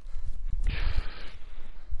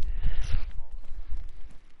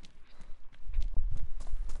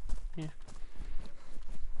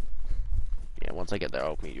 Yeah, once I get there,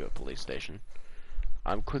 I'll meet you at police station.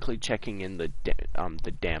 I'm quickly checking in the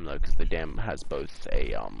dam though, because the dam has both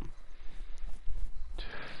a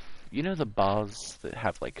you know the bars that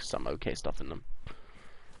have like some okay stuff in them.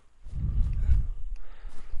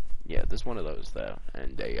 Yeah, there's one of those there,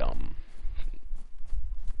 and a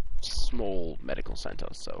small medical center.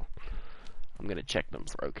 So I'm gonna check them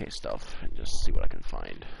for okay stuff and just see what I can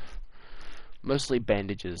find. Mostly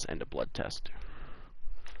bandages and a blood test.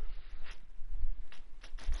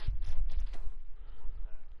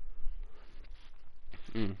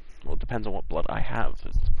 Well, it depends on what blood I have,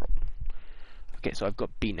 is the problem. Okay, so I've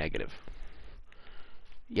got B negative.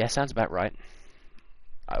 Yeah, sounds about right.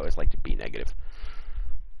 I always like to B negative.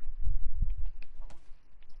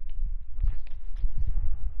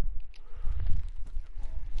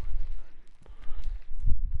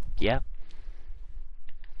 Yeah.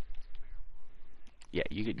 Yeah,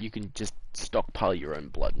 you can just stockpile your own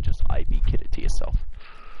blood and just IV kit it to yourself.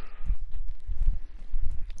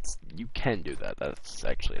 You can do that. That's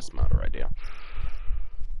actually a smarter idea.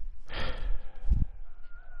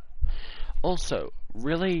 Also,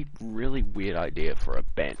 really weird idea for a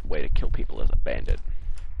way to kill people as a bandit.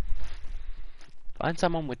 Find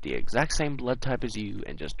someone with the exact same blood type as you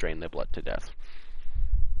and just drain their blood to death.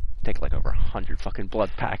 Take like over 100 fucking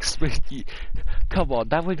blood packs. Come on,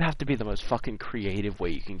 that would have to be the most fucking creative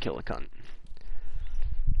way you can kill a cunt.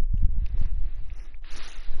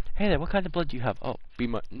 Hey there, what kind of blood do you have? Oh,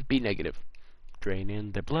 B negative. Drain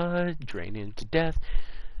in the blood, drain into death.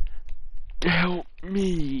 Help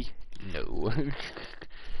me! No.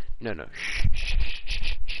 No. Shh.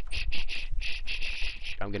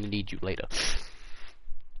 I'm gonna need you later.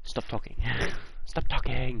 Stop talking. Stop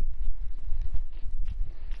talking!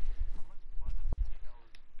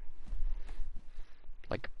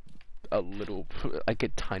 Like a little, like a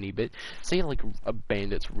tiny bit. Say like a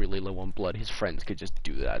bandit's really low on blood, his friends could just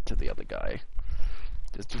do that to the other guy.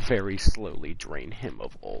 Just very slowly drain him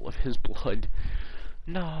of all of his blood.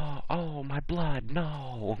 No! Oh, my blood!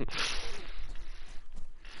 No!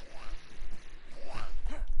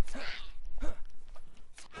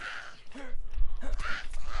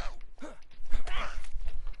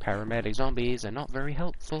 Paramedic zombies are not very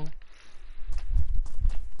helpful.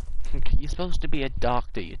 You're supposed to be a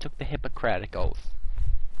doctor. You took the Hippocratic Oath.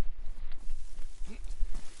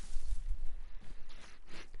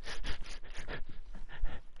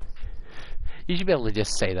 You should be able to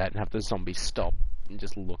just say that and have the zombie stop and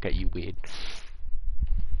just look at you weird.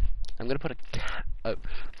 I'm gonna put a oh,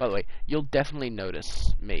 by the way, you'll definitely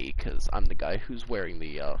notice me, because I'm the guy who's wearing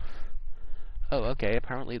the, oh, okay,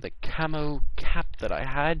 apparently the camo cap that I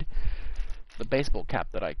had, the baseball cap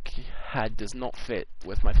that I had does not fit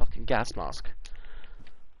with my fucking gas mask.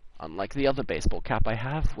 Unlike the other baseball cap I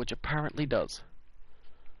have, which apparently does.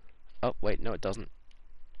 Oh, wait, no it doesn't.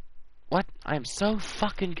 What? I am so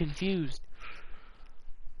fucking confused.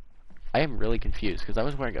 I am really confused, because I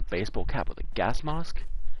was wearing a baseball cap with a gas mask,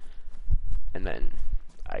 and then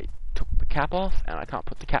I took the cap off, and I can't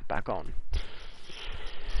put the cap back on.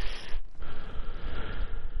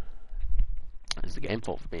 It's the game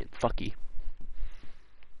fault for being fucky.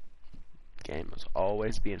 Game was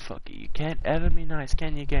always being fucky. You can't ever be nice,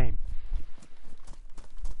 can you, game?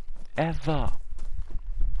 Ever.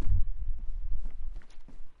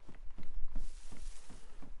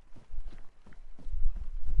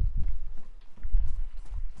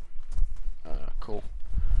 Cool.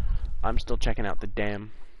 I'm still checking out the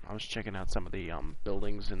dam. I was checking out some of the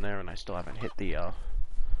buildings in there, and I still haven't hit the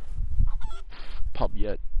pub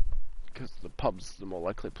yet, because the pub's the more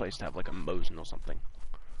likely place to have like a Mosin or something,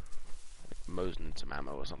 like Mosin and some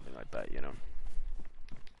ammo or something like that, you know.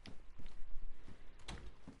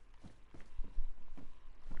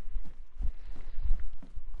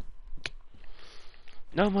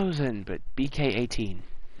 No Mosin, but BK-18.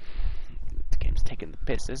 The game's taking the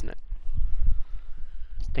piss, isn't it?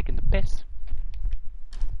 Taking the piss.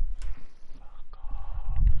 Fuck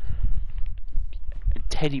off. A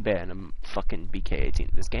teddy bear and a fucking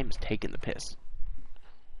BK-18. This game is taking the piss.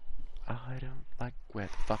 I don't like where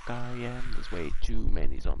the fuck I am. There's way too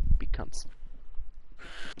many zombie cunts.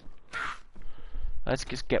 Let's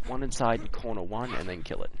just get one inside and corner one and then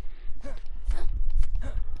kill it.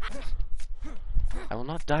 I will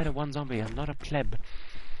not die to one zombie. I'm not a pleb.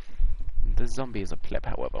 The zombie is a pleb,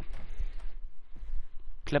 however.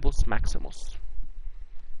 Plebus Maximus.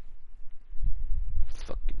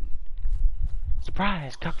 Fucking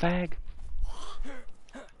surprise, cockfag.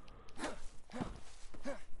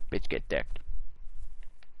 Bitch, get decked.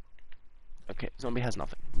 Okay, zombie has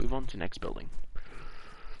nothing. Move on to next building.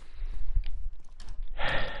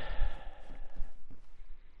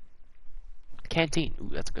 Canteen. Ooh,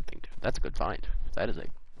 that's a good thing too. That's a good find. That is a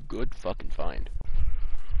good fucking find.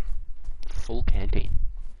 Full canteen.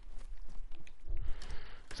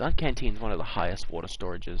 Because our canteen is one of the highest water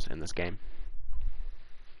storages in this game.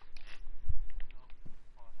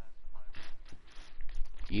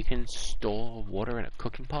 You can store water in a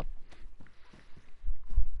cooking pot?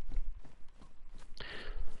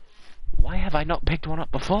 Why have I not picked one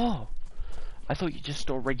up before? I thought you just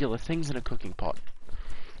store regular things in a cooking pot.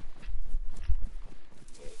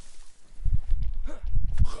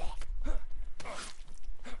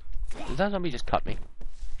 Did that zombie just cut me?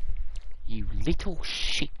 You little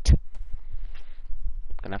shit.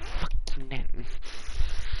 I'm gonna fucking...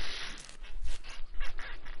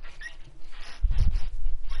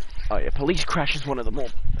 Oh yeah, police crash is one of the more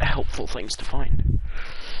helpful things to find.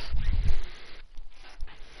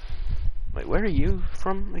 Wait, where are you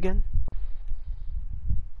from again?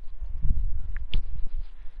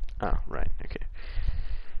 Oh, right, okay.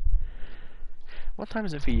 What time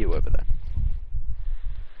is it for you over there?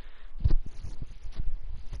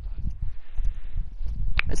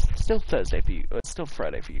 It's still Thursday for you. It's still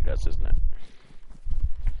Friday for you guys, isn't it?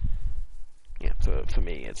 Yeah, for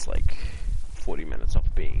me, it's like 40 minutes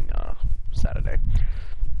off being Saturday.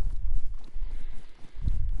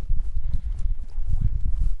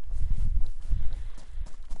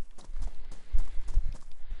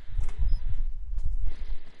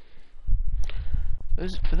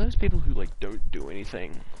 For those people who like don't do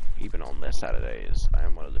anything, even on their Saturdays, I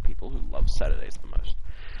am one of the people who loves Saturdays the most.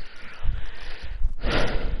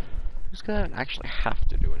 Just 'cause I don't actually have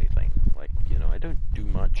to do anything. Like, you know, I don't do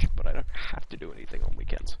much, but I don't have to do anything on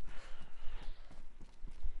weekends.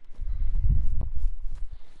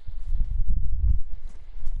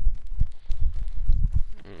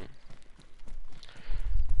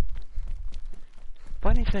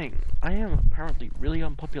 Funny thing, I am apparently really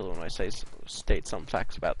unpopular when I state some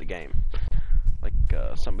facts about the game. Like,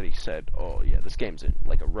 somebody said, oh yeah, this game's in,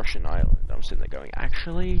 like, a Russian island. I'm sitting there going,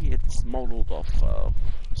 actually, it's modeled off, I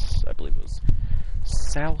believe it was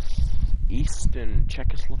southeastern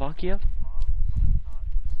Czechoslovakia?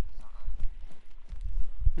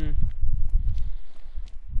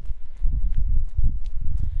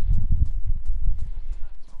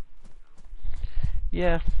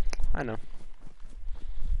 Yeah, I know.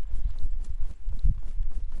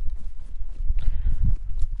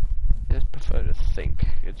 I just prefer to think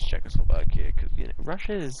it's Czechoslovakia, because, you know,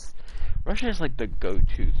 Russia is like the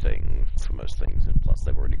go-to thing for most things, and plus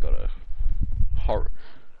they've already got a horror.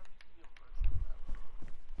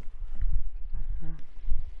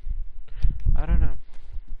 I don't know.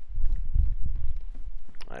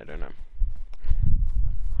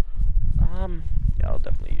 Yeah, I'll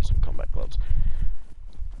definitely use some combat gloves.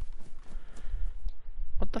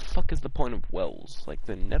 What the fuck is the point of wells? Like,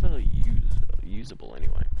 they're never usable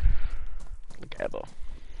anyway. Like, ever.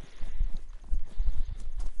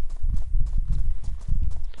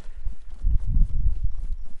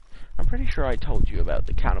 I'm pretty sure I told you about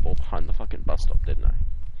the cannibal behind the fucking bus stop, didn't I?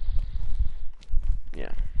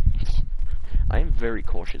 Yeah. I am very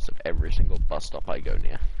cautious of every single bus stop I go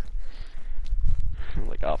near.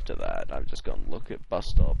 Like, after that, I'm just gonna look at bus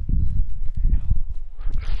stop.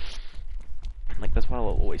 Like, that's why I'll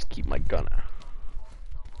always keep my gun out.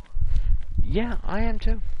 Yeah, I am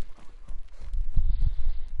too.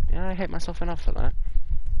 Yeah, I hate myself enough for that.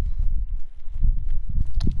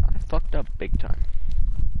 I fucked up big time.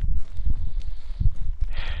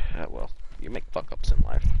 Well, you make fuck-ups in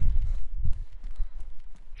life.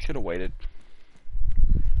 Should've waited.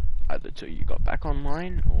 Either till you got back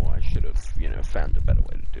online, or I should've, you know, found a better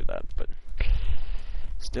way to do that, but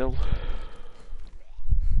still.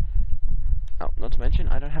 Oh, not to mention,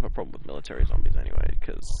 I don't have a problem with military zombies anyway,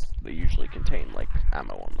 because they usually contain, like,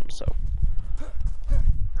 ammo on them, so.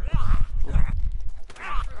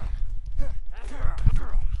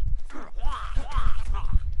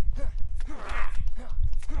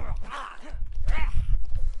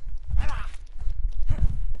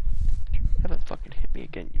 Haven't fucking hit me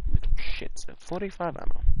again, you little shits. 45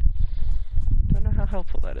 ammo. Don't know how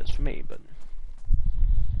helpful that is for me, but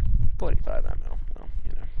 45 ammo, well,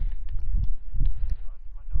 you know.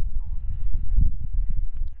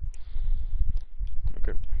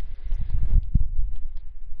 Okay.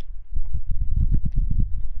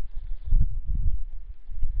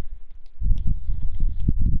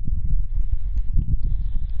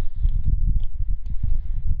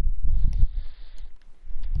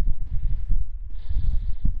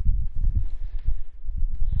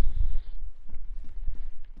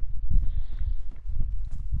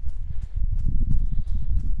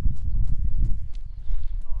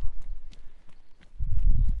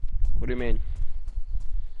 What do you mean?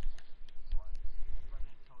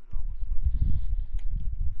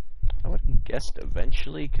 I would have guessed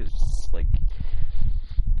eventually, because, like,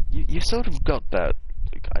 you sort of got that,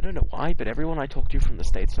 like, I don't know why, but everyone I talk to from the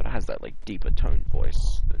States sort of has that, like, deeper toned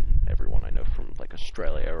voice than everyone I know from, like,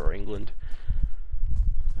 Australia or England.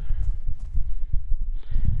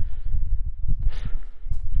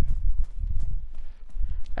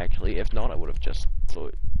 Actually, if not, I would have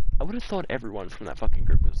thought everyone from that fucking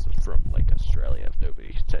group was from, like, Australia, if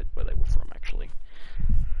nobody said where they were from, actually.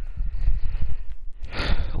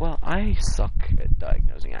 Well, I suck at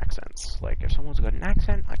diagnosing accents. Like, if someone's got an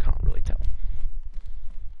accent, I can't really tell.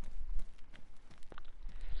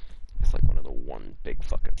 It's like one of the one big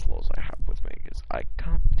fucking flaws I have with me, is I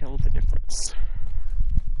can't tell the difference.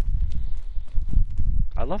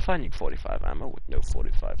 I love finding 45 ammo with no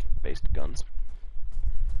 45 based guns.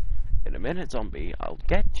 In a minute, zombie, I'll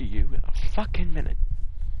get to you in a fucking minute.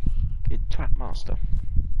 You trap master.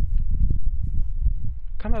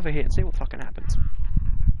 Come over here and see what fucking happens.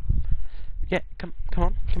 Yeah, come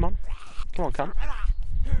on. Come.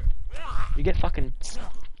 You get fucking...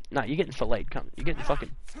 Nah, you're getting filleted, come. You're getting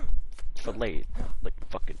fucking... filleted. Like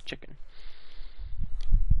fucking chicken.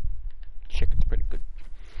 Chicken's pretty good.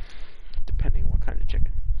 Depending on what kind of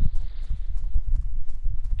chicken.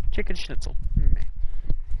 Chicken schnitzel. Meh.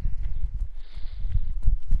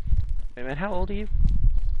 Hey man, how old are you?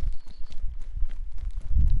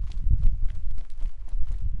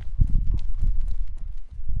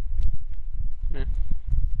 Yeah. It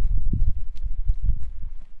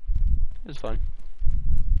was fun.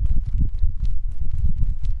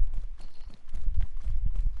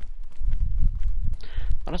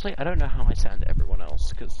 Honestly, I don't know how I sound to everyone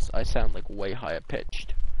else, because I sound like way higher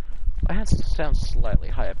pitched. I have to sound slightly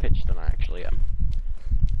higher pitched than I actually am.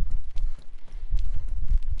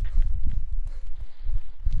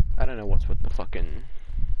 I don't know what's with the fucking...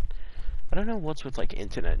 I don't know what's with like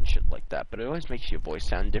internet and shit like that, but it always makes your voice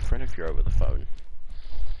sound different if you're over the phone.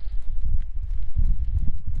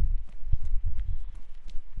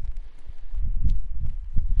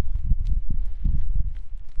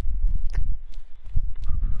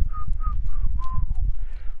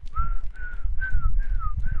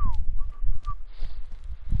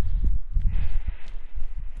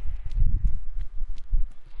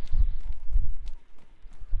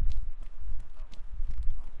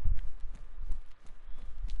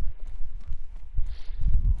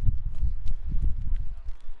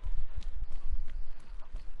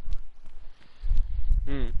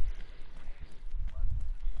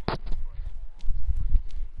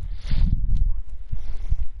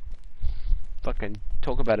 Fucking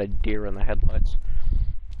talk about a deer in the headlights.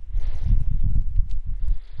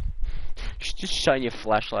 Just shine your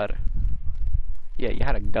flashlight. Yeah, you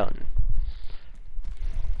had a gun.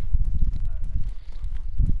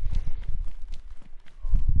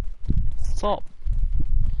 Stop.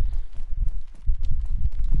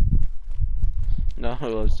 No, I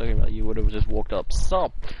was talking about you would have just walked up.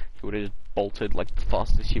 Stop. You would have just bolted like the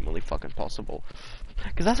fastest humanly fucking possible.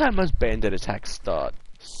 Because that's how most bandit attacks start.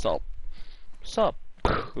 Stop. Sup?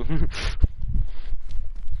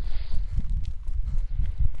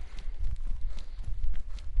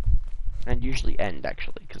 And usually end,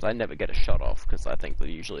 actually, because I never get a shot off, because I think they're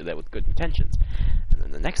usually there with good intentions. And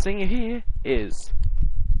then the next thing you hear is...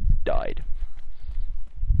 died.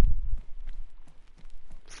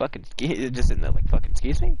 Fucking... just in there like, fucking,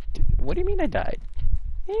 excuse me? What do you mean I died?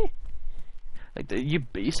 Eh. Like, you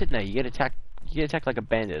sitting there, you get attacked like a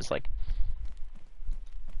bandit, it's like...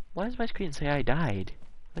 Why does my screen say I died?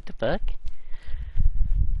 What the fuck?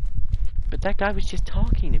 But that guy was just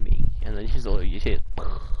talking to me. And then just all you hear.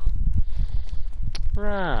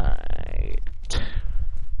 Right.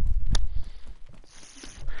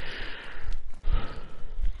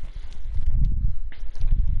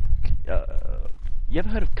 You ever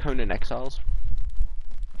heard of Conan Exiles?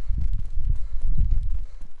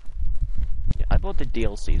 Yeah, I bought the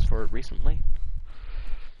DLCs for it recently.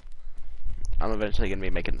 I'm eventually going to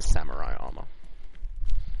be making the samurai armor.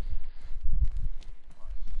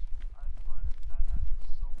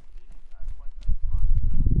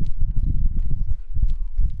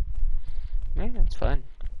 Yeah, that's fine.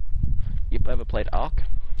 You ever played Ark?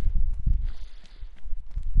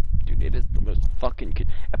 Dude, it is the most fucking good.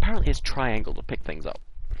 Apparently it's triangle to pick things up.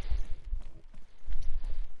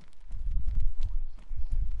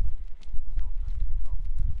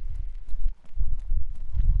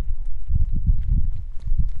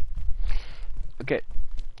 Okay.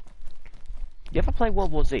 You ever play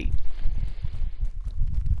World War Z?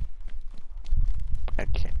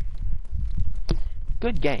 Okay.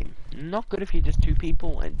 Good game. Not good if you're just two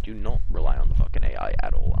people, and do not rely on the fucking AI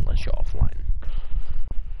at all unless you're offline.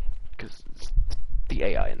 Because the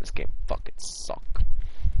AI in this game fucking suck.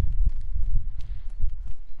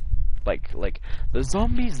 Like, the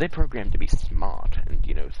zombies, they're programmed to be smart, and,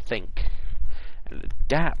 you know, think, and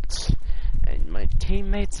adapt. And my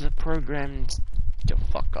teammates are programmed to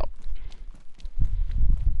fuck up.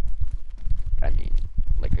 I mean,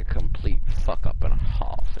 like a complete fuck up and a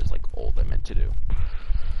half is like all they're meant to do.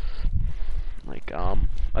 Like,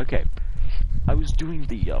 okay. I was doing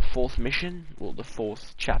the fourth mission, well, the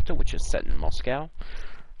fourth chapter, which is set in Moscow.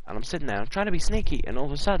 And I'm sitting there, I'm trying to be sneaky, and all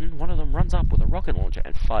of a sudden, one of them runs up with a rocket launcher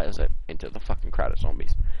and fires it into the fucking crowd of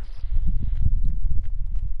zombies.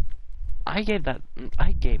 I gave that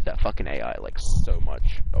fucking AI, like, so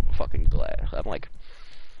much of a fucking glare. I'm like,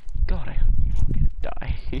 God, I hope you fucking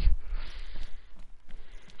die.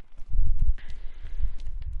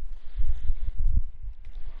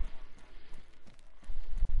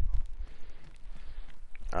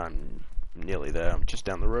 I'm nearly there. I'm just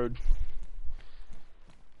down the road.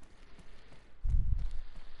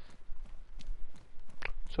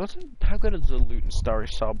 So how good is the loot in Starry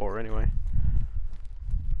Sarbor anyway?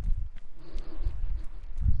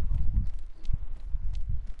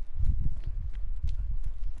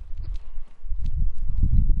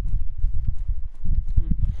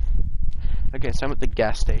 Okay, so I'm at the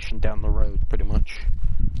gas station down the road, pretty much,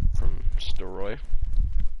 from Steroy.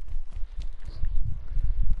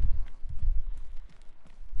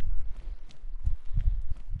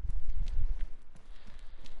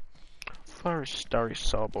 How far is Starry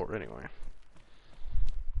Sarbor anyway?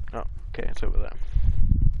 Oh, okay, it's over there.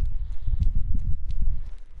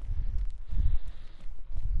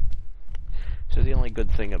 So the only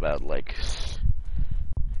good thing about, like...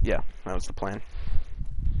 Yeah, that was the plan.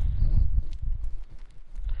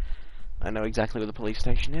 I know exactly where the police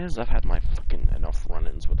station is. I've had my fucking enough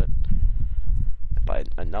run-ins with it. By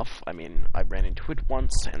enough, I mean I ran into it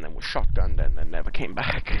once and then was shotgunned and then never came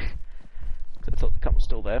back. I thought the gun was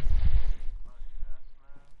still there.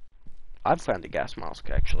 I've found a gas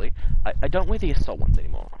mask actually. I don't wear the assault ones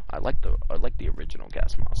anymore. I like the original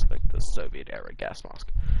gas mask, like the Soviet era gas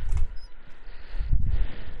mask.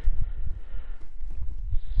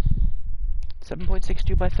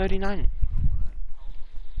 .62 by 39.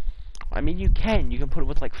 I mean, you can put it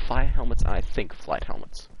with, like, fire helmets and I think flight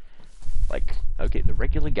helmets. Like, okay, the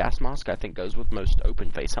regular gas mask, I think, goes with most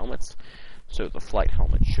open face helmets, so the flight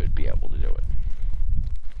helmet should be able to do it.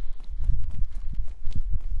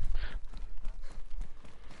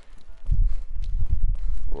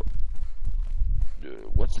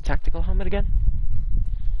 What's the tactical helmet again?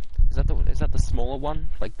 Is that the smaller one?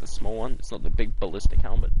 Like, the small one? It's not the big ballistic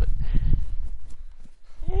helmet, but...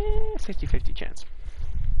 50-50 chance.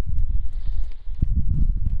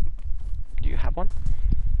 Do you have one?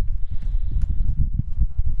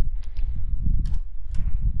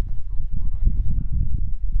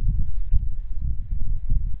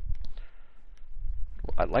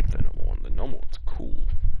 Well, I like the normal one. The normal one's cool.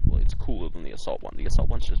 Well, it's cooler than the assault one. The assault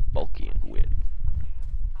one's just bulky and weird.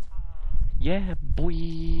 Yeah,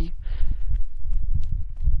 boy!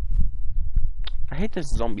 I hate this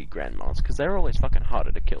zombie grandmas, because they're always fucking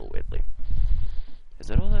harder to kill, weirdly. Is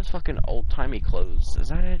it all those fucking old-timey clothes? Is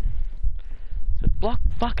that it? Is it block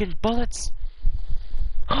fucking bullets?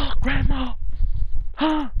 Oh, Grandma!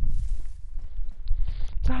 Huh?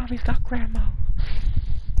 Zombies got Grandma!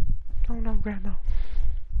 Oh no, Grandma.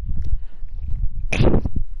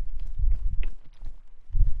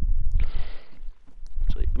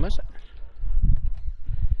 So, the most...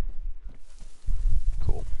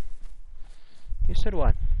 Cool. Yeah, so do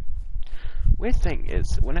I. Weird thing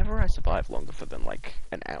is, whenever I survive longer for than like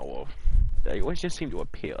an hour, they always just seem to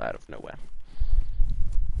appear out of nowhere.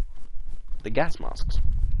 The gas masks.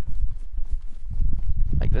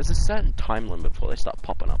 Like, there's a certain time limit before they start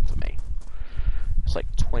popping up for me. It's like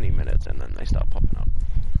 20 minutes and then they start popping up.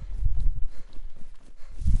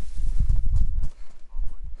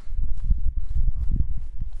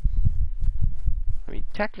 I mean,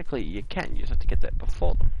 technically you can, you just have to get there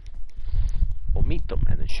before them. Or meet them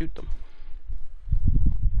and then shoot them.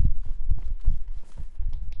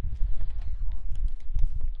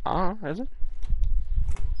 Ah, is it?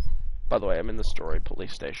 By the way, I'm in the Story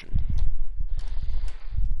police station.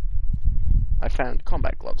 I found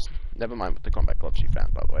combat gloves. Never mind with the combat gloves you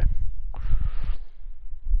found, by the way.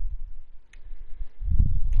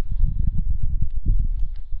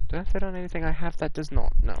 Do I fit on anything I have that does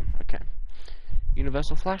not? No, okay.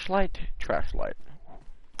 Universal flashlight, trash light.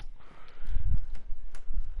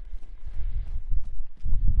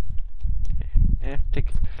 Take...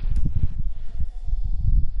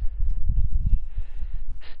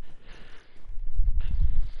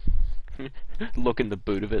 Look in the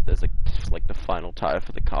boot of it, there's like the final tire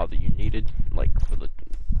for the car that you needed, like for the,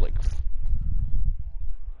 like...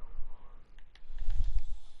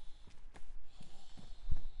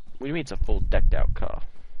 What do you mean it's a full decked out car?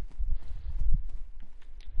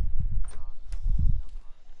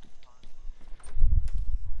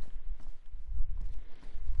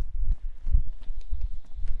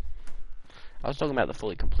 I was talking about the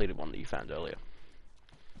fully completed one that you found earlier.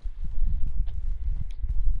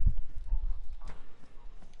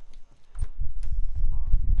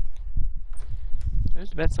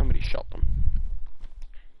 There's a bet somebody shot them.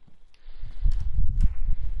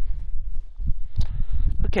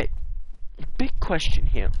 Okay, big question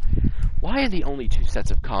here. Why are the only two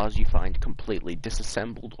sets of cars you find completely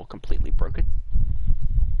disassembled or completely broken?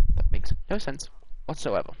 That makes no sense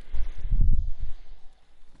whatsoever.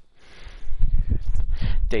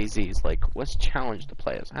 Dayz is like, let's challenge the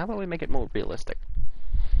players. How about we make it more realistic?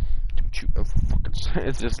 To shoot a fucking...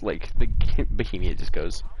 It's just like, the Bohemia just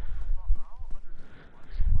goes...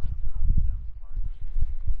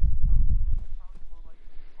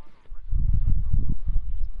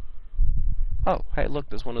 Oh, hey, look,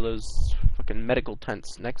 there's one of those fucking medical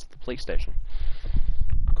tents next to the police station.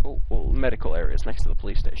 Cool. Well, medical areas next to the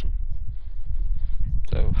police station.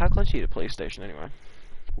 So, how close are you to the police station, anyway?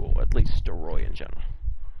 Well, at least Roy in general.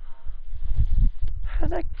 How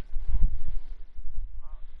the...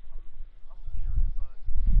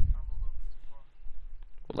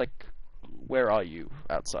 Well, like, where are you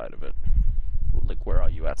outside of it? Like, where are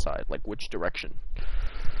you outside? Like, which direction?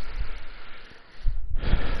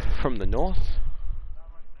 From the north?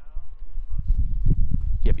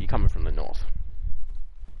 Yeah, but you're coming from the north.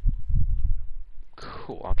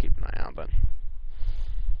 Cool, I'll keep an eye out then.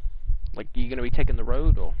 Like, you gonna be taking the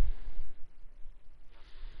road, or?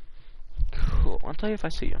 Cool, I'll tell you if I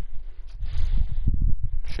see you.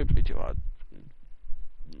 Shouldn't be too hard.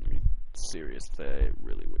 Serious, they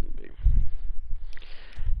really wouldn't be.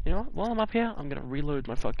 You know what, while I'm up here, I'm gonna reload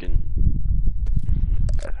my fucking...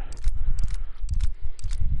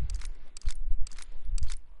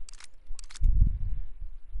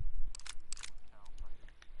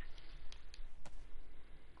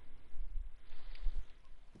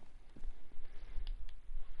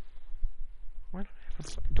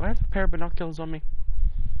 Do I have a pair of binoculars on me?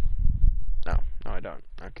 No, no I don't.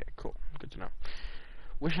 Okay, cool. Good to know.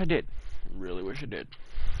 Wish I did. Really wish I did.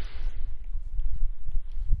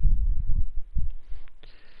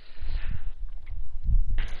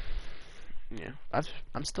 Yeah,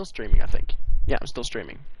 I'm still streaming, I think. Yeah, I'm still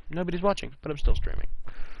streaming. Nobody's watching, but I'm still streaming.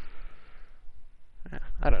 Yeah,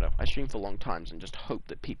 I don't know. I stream for long times and just hope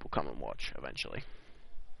that people come and watch eventually.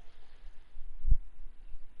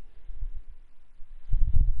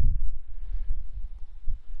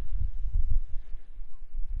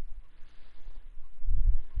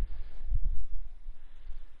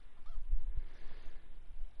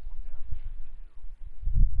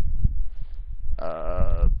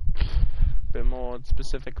 Bit more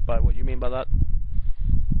specific by what you mean by that?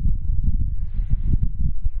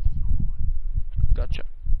 Gotcha.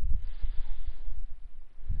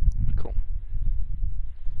 Cool.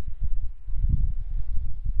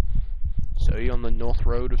 So are you on the north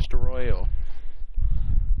road of Steroy, or?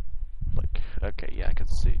 Like, okay, yeah, I can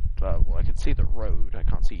see, well, I can see the road, I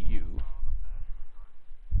can't see you.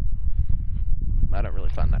 I don't really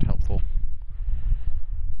find that helpful.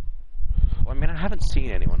 Well, I mean, I haven't seen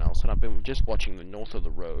anyone else, and I've been just watching the north of the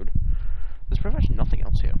road. There's pretty much nothing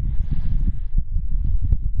else here.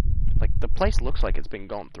 Like, the place looks like it's been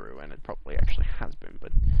gone through, and it probably actually has been,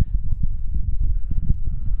 but...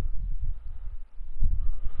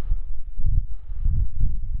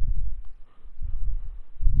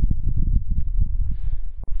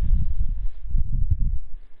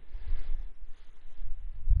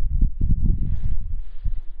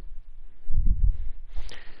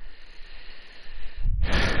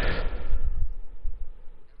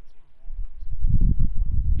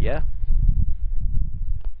 Yeah.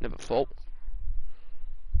 Never fall.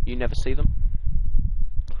 You never see them?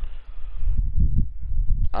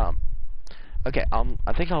 Okay,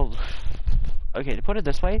 I think I'll... Okay, to put it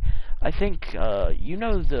this way, I think, you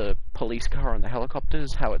know the police car and the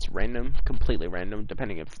helicopters, how it's random, completely random,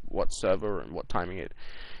 depending on what server and what timing it...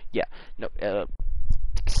 Yeah, no,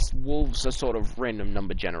 wolves are sort of random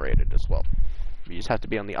number generated as well. You just have to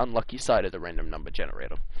be on the unlucky side of the random number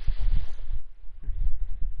generator.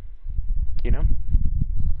 You know?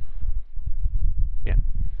 Yeah.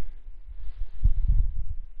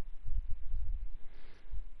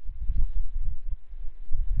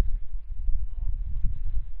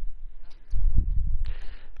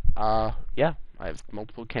 Yeah, I have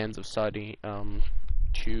multiple cans of sardine,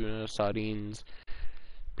 tuna, sardines,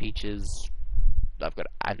 peaches. I've got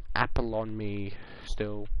an apple on me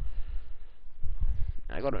still.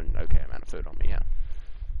 I got an okay amount of food on me, yeah.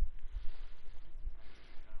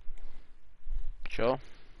 Sure.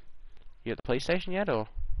 You at the police station yet, or?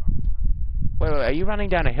 Wait, are you running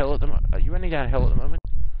down a hill at the moment? Are you running down a hill at the moment?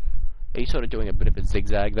 Are you sort of doing a bit of a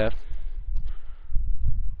zigzag there?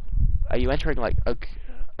 Are you entering, like,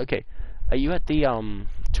 okay. Are you at the,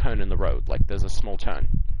 turn in the road? Like, there's a small turn.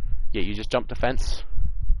 Yeah, you just jumped the fence?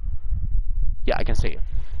 Yeah, I can see you.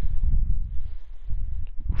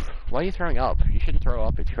 Why are you throwing up? You shouldn't throw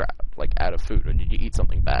up if you're, like, out of food, or did you eat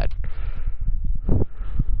something bad?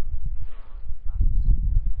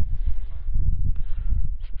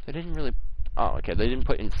 They didn't really... Oh, okay, they didn't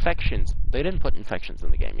put infections... They didn't put infections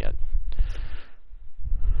in the game yet.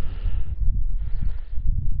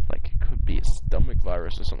 Like, it could be a stomach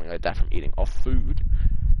virus or something like that from eating off food.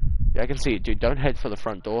 Yeah, I can see it, dude. Don't head for the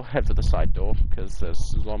front door. Head for the side door, because there's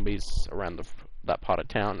zombies around that part of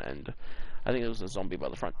town, and I think there was a zombie by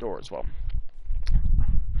the front door as well.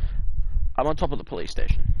 I'm on top of the police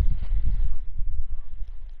station.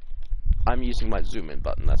 I'm using my zoom in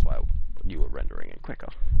button, that's why you were rendering it quicker.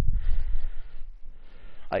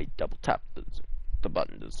 I double tap the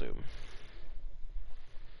button to zoom.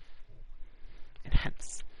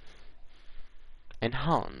 Enhance.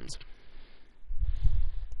 Enhance.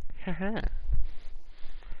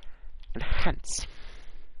 Enhance.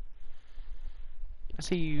 I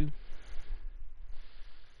see you.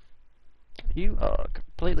 You are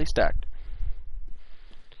completely stacked.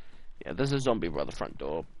 Yeah, there's a zombie by the front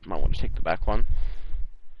door. Might want to take the back one.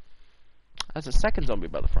 There's a second zombie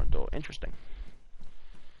by the front door. Interesting.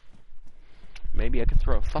 Maybe I could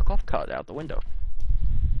throw a fuck off card out the window.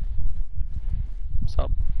 What's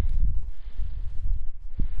up?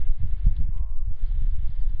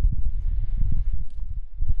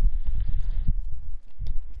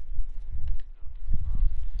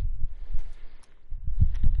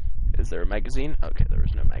 Is there a magazine? Okay, there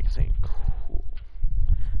is no magazine. Cool.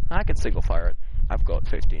 I can single fire it. I've got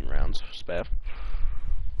 15 rounds spare.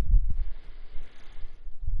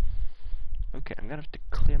 Okay, I'm gonna have to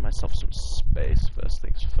clear myself some space, first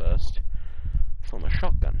things first, for my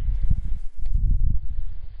shotgun.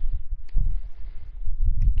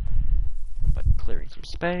 By clearing some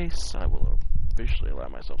space, I will visually allow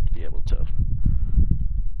myself to be able to...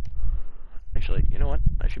 Actually, you know what?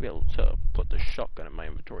 I should be able to put the shotgun in my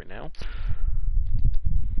inventory now.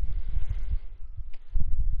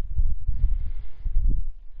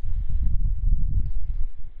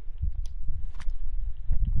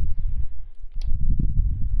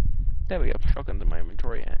 There we go, shotgun's in my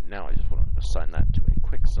inventory, and now I just want to assign that to a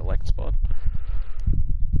quick select spot.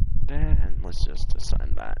 There, and let's just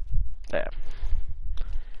assign that there.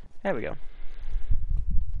 There we go.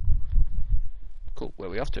 Cool, where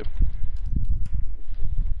are we off to?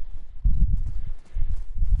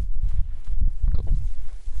 Cool.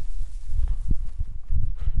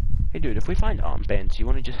 Hey dude, if we find armbands, you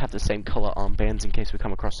want to just have the same color armbands in case we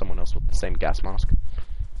come across someone else with the same gas mask?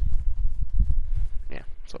 Yeah,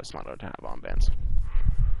 so it's smarter to have armbands.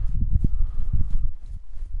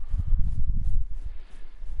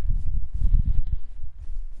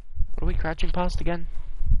 What are we crouching past again?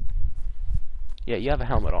 Yeah, you have a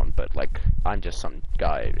helmet on, but like, I'm just some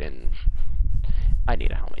guy in... I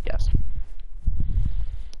need a helmet, yes.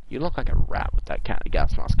 You look like a rat with that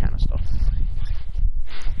gas mask kind of stuff.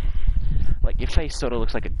 Like, your face sort of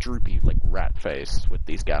looks like a droopy, like, rat face with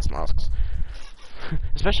these gas masks.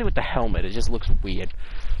 Especially with the helmet, it just looks weird.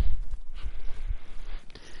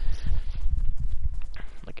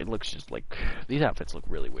 Like, it looks just like... These outfits look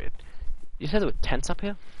really weird. You said there were tents up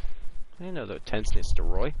here? I didn't know there were tents near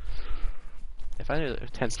Steroy. If I knew there were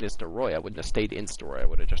tents near Steroy, I wouldn't have stayed in Steroy. I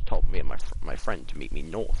would have just told me and my friend to meet me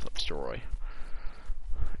north of Steroy.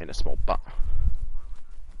 In a small but.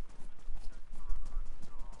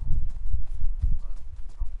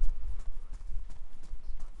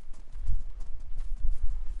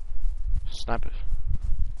 Snipers.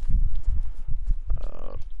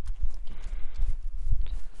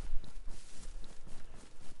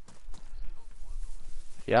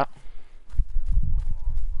 Yeah.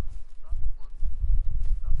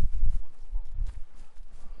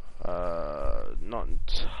 Not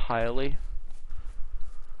entirely.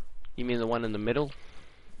 You mean the one in the middle?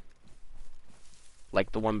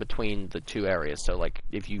 Like the one between the two areas. So like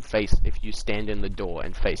if you stand in the door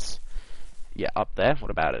and face, yeah, up there.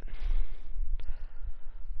 What about it?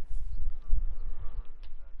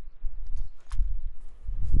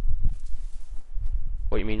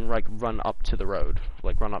 What you mean, like run up to the road,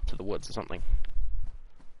 like run up to the woods or something?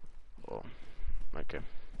 Oh, okay.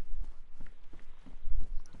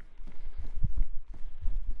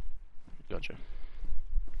 Gotcha.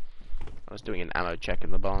 I was doing an ammo check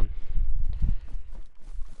in the barn.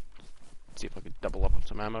 See if I could double up on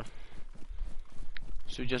some ammo.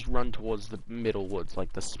 So just run towards the middle woods,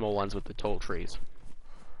 like the small ones with the tall trees.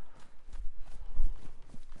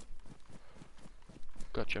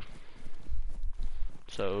 Gotcha.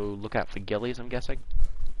 So look out for ghillies, I'm guessing.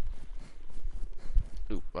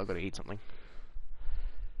 Ooh, I've got to eat something.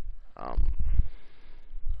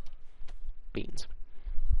 Beans.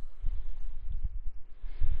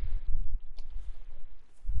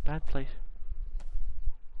 Bad place.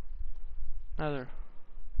 Another.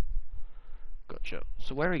 Gotcha.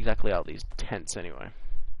 So where exactly are these tents anyway?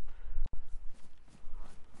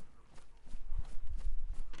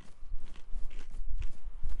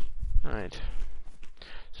 Right.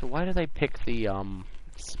 So why do they pick the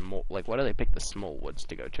small, like, why do they pick the small woods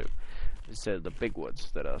to go to instead of the big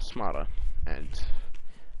woods that are smarter and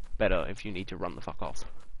better if you need to run the fuck off?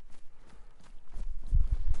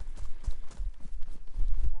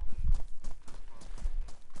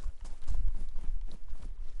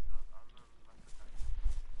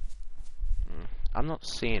 I'm not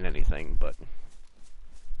seeing anything, but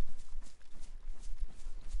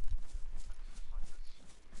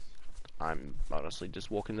I'm honestly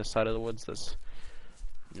just walking this side of the woods. There's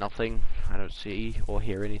nothing. I don't see or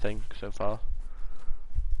hear anything so far.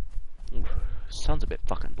 Oof. Sun's a bit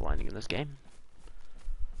fucking blinding in this game.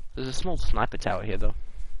 There's a small sniper tower here, though.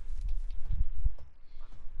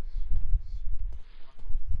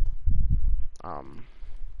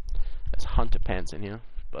 There's hunter pants in here,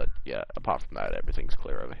 but yeah, apart from that, everything's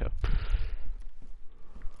clear over here.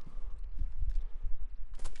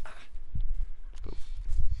 Cool.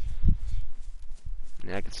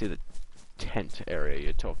 Yeah, I can see the tent area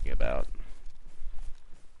you're talking about.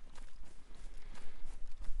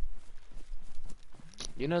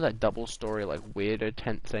 You know that double story, like, weirdo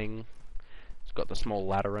tent thing? It's got the small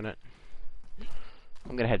ladder in it.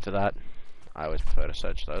 I'm gonna head for that. I always prefer to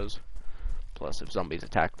search those. Plus, if zombies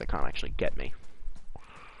attack, they can't actually get me.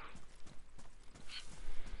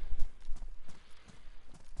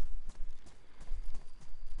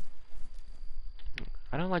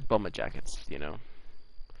 I don't like bomber jackets, you know.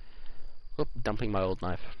 Oop, dumping my old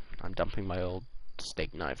knife. I'm dumping my old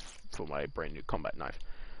steak knife for my brand new combat knife.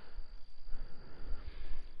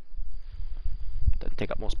 Doesn't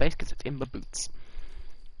take up more space because it's in my boots.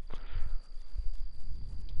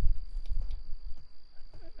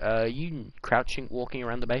 You crouching, walking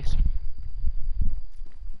around the base?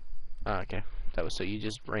 Oh, okay. That was so you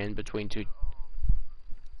just ran between two.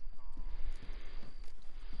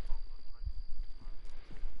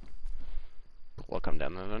 I'll come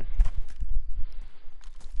down there then.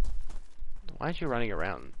 Why is you running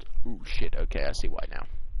around? Ooh, shit. Okay, I see why now.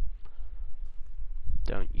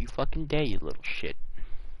 Don't you fucking dare, you little shit.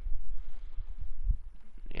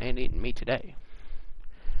 You ain't eating me today.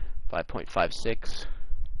 5.56.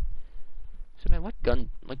 So man, what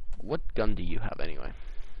gun do you have anyway?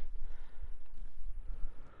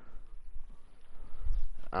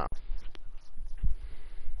 Oh.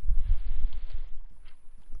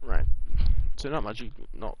 Right. So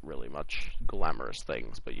not really much glamorous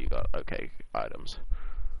things, but you got okay items.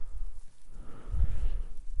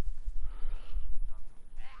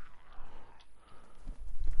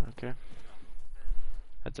 Okay.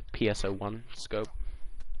 That's a PSO1 scope.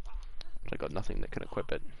 I got nothing that can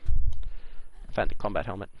equip it. I found a combat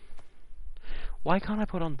helmet. Why can't I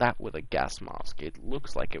put on that with a gas mask? It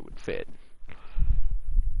looks like it would fit.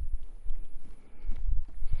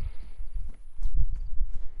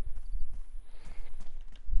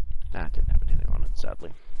 That didn't have anything on it,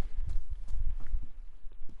 sadly.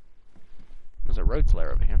 There's a road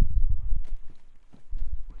flare over here.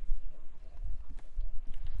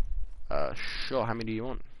 Sure, how many do you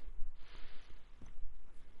want?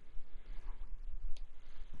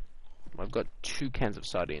 I've got 2 cans of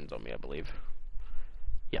sardines on me, I believe.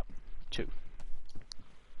 Yep, 2. Do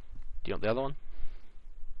you want the other one?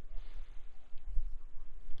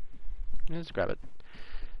 Let's grab it.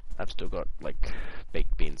 I've still got, like,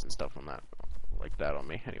 baked beans and stuff on that, like that on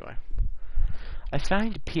me, anyway. I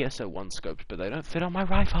found PSO1 scopes, but they don't fit on my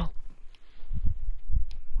rifle.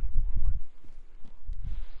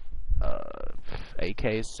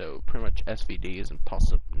 AKs, so pretty much SVDs and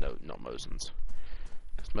no, not Mosins.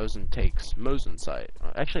 Because Mosin takes Mosin sight.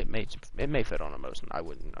 Actually, it may fit on a Mosin. I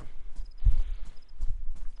wouldn't know.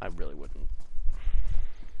 I really wouldn't.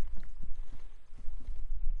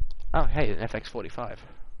 Oh, hey, an FX45.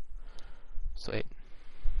 Sweet.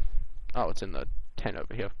 Oh, it's in the tent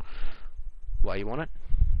over here. Why you want it?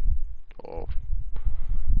 Or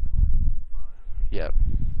yeah,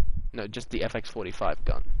 no, just the FX45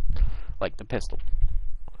 gun, like the pistol.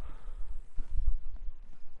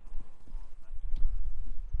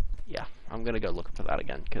 Yeah, I'm gonna go looking for that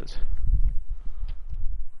again, because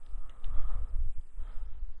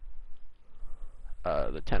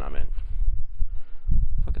the tent I'm in.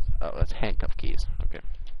 Oh, that's handcuff keys. Okay.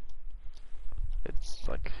 It's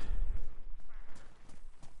like,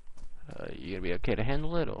 you gonna be okay to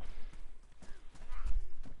handle it, or?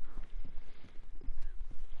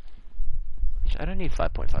 I don't need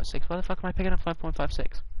 5.56. Why the fuck am I picking up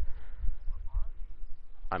 5.56?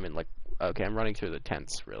 I'm in, like, okay, I'm running through the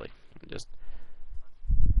tents, really. Just,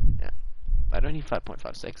 yeah. I don't need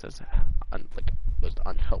 5.56. That's like most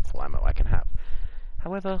unhelpful ammo I can have.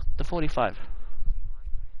 However, the 45.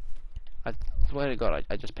 I swear to God,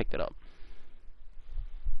 I just picked it up.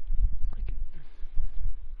 Like,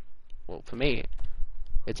 Well, for me,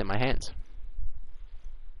 it's in my hands.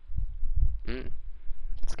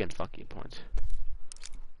 It's getting fucky points.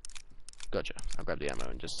 Gotcha. I'll grab the ammo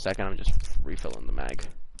in just a second. I'm just refilling the mag.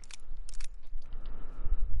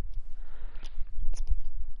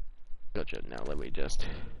 Gotcha. Now let me just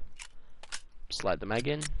slide the mag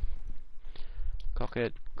in, cock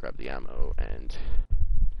it, grab the ammo, and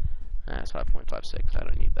that's 5.56. I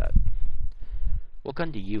don't need that. What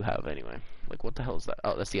gun do you have anyway? Like, what the hell is that?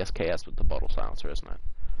 Oh, that's the SKS with the bottle silencer, isn't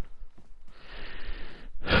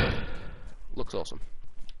it? Looks awesome.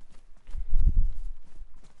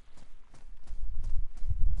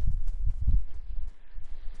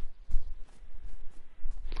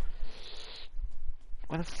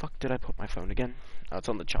 Where the fuck did I put my phone again? Oh, it's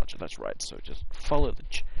on the charger, that's right. So just follow the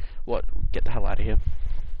what? Get the hell out of here.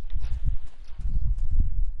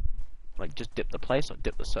 Like, just dip the place or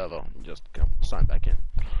dip the server and just sign back in.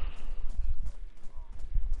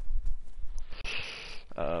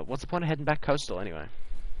 What's the point of heading back coastal anyway?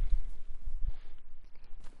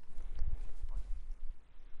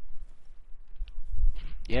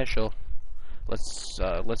 Yeah, sure.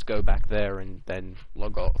 Let's go back there and then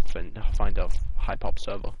log off and find a high-pop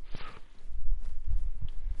server.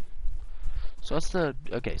 So what's the...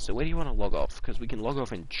 Okay, so where do you want to log off? Because we can log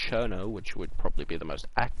off in Cherno, which would probably be the most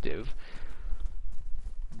active.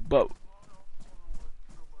 But...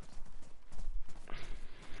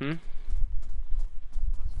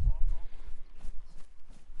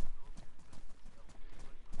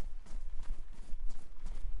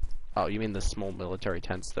 Oh, you mean the small military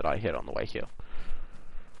tents that I hit on the way here?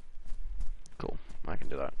 Cool, I can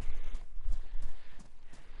do that.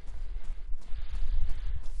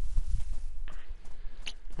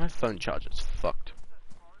 My phone charger's fucked.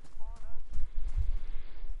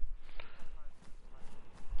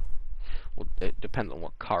 Well, it depends on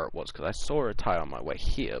what car it was, because I saw a tire on my way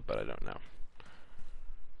here, but I don't know.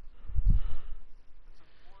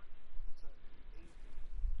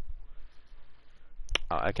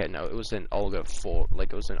 Okay, no, it was an Olga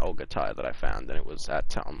it was an Olga tire that I found, and it was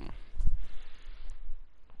at,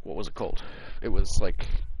 what was it called? It was, like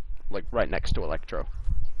right next to Electro.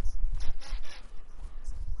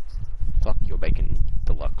 Fuck your bacon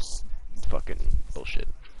deluxe fucking bullshit.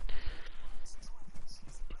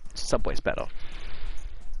 Subway's better.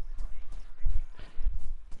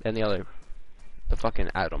 And the fucking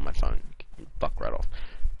ad on my phone. Fuck right off.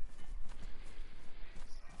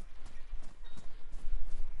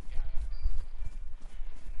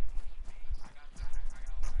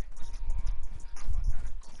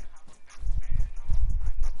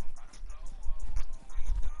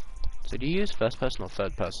 So do you use first person or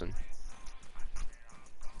third person?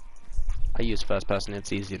 I use first person,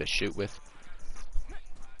 it's easy to shoot with.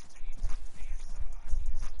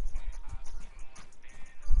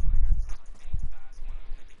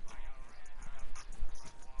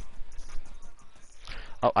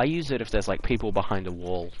 Oh, I use it if there's like people behind a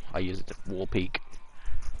wall. I use it to wall peek.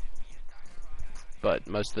 But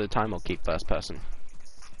most of the time I'll keep first person.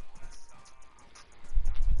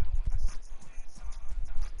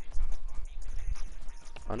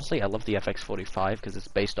 Honestly, I love the FX45 because it's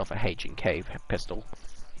based off a H&K pistol.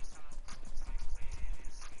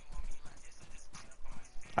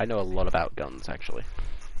 I know a lot about guns, actually.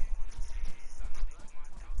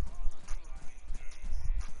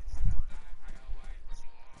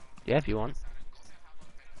 Yeah, if you want.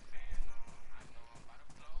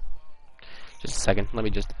 Just a second, let me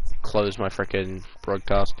just close my frickin'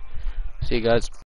 broadcast. See you guys.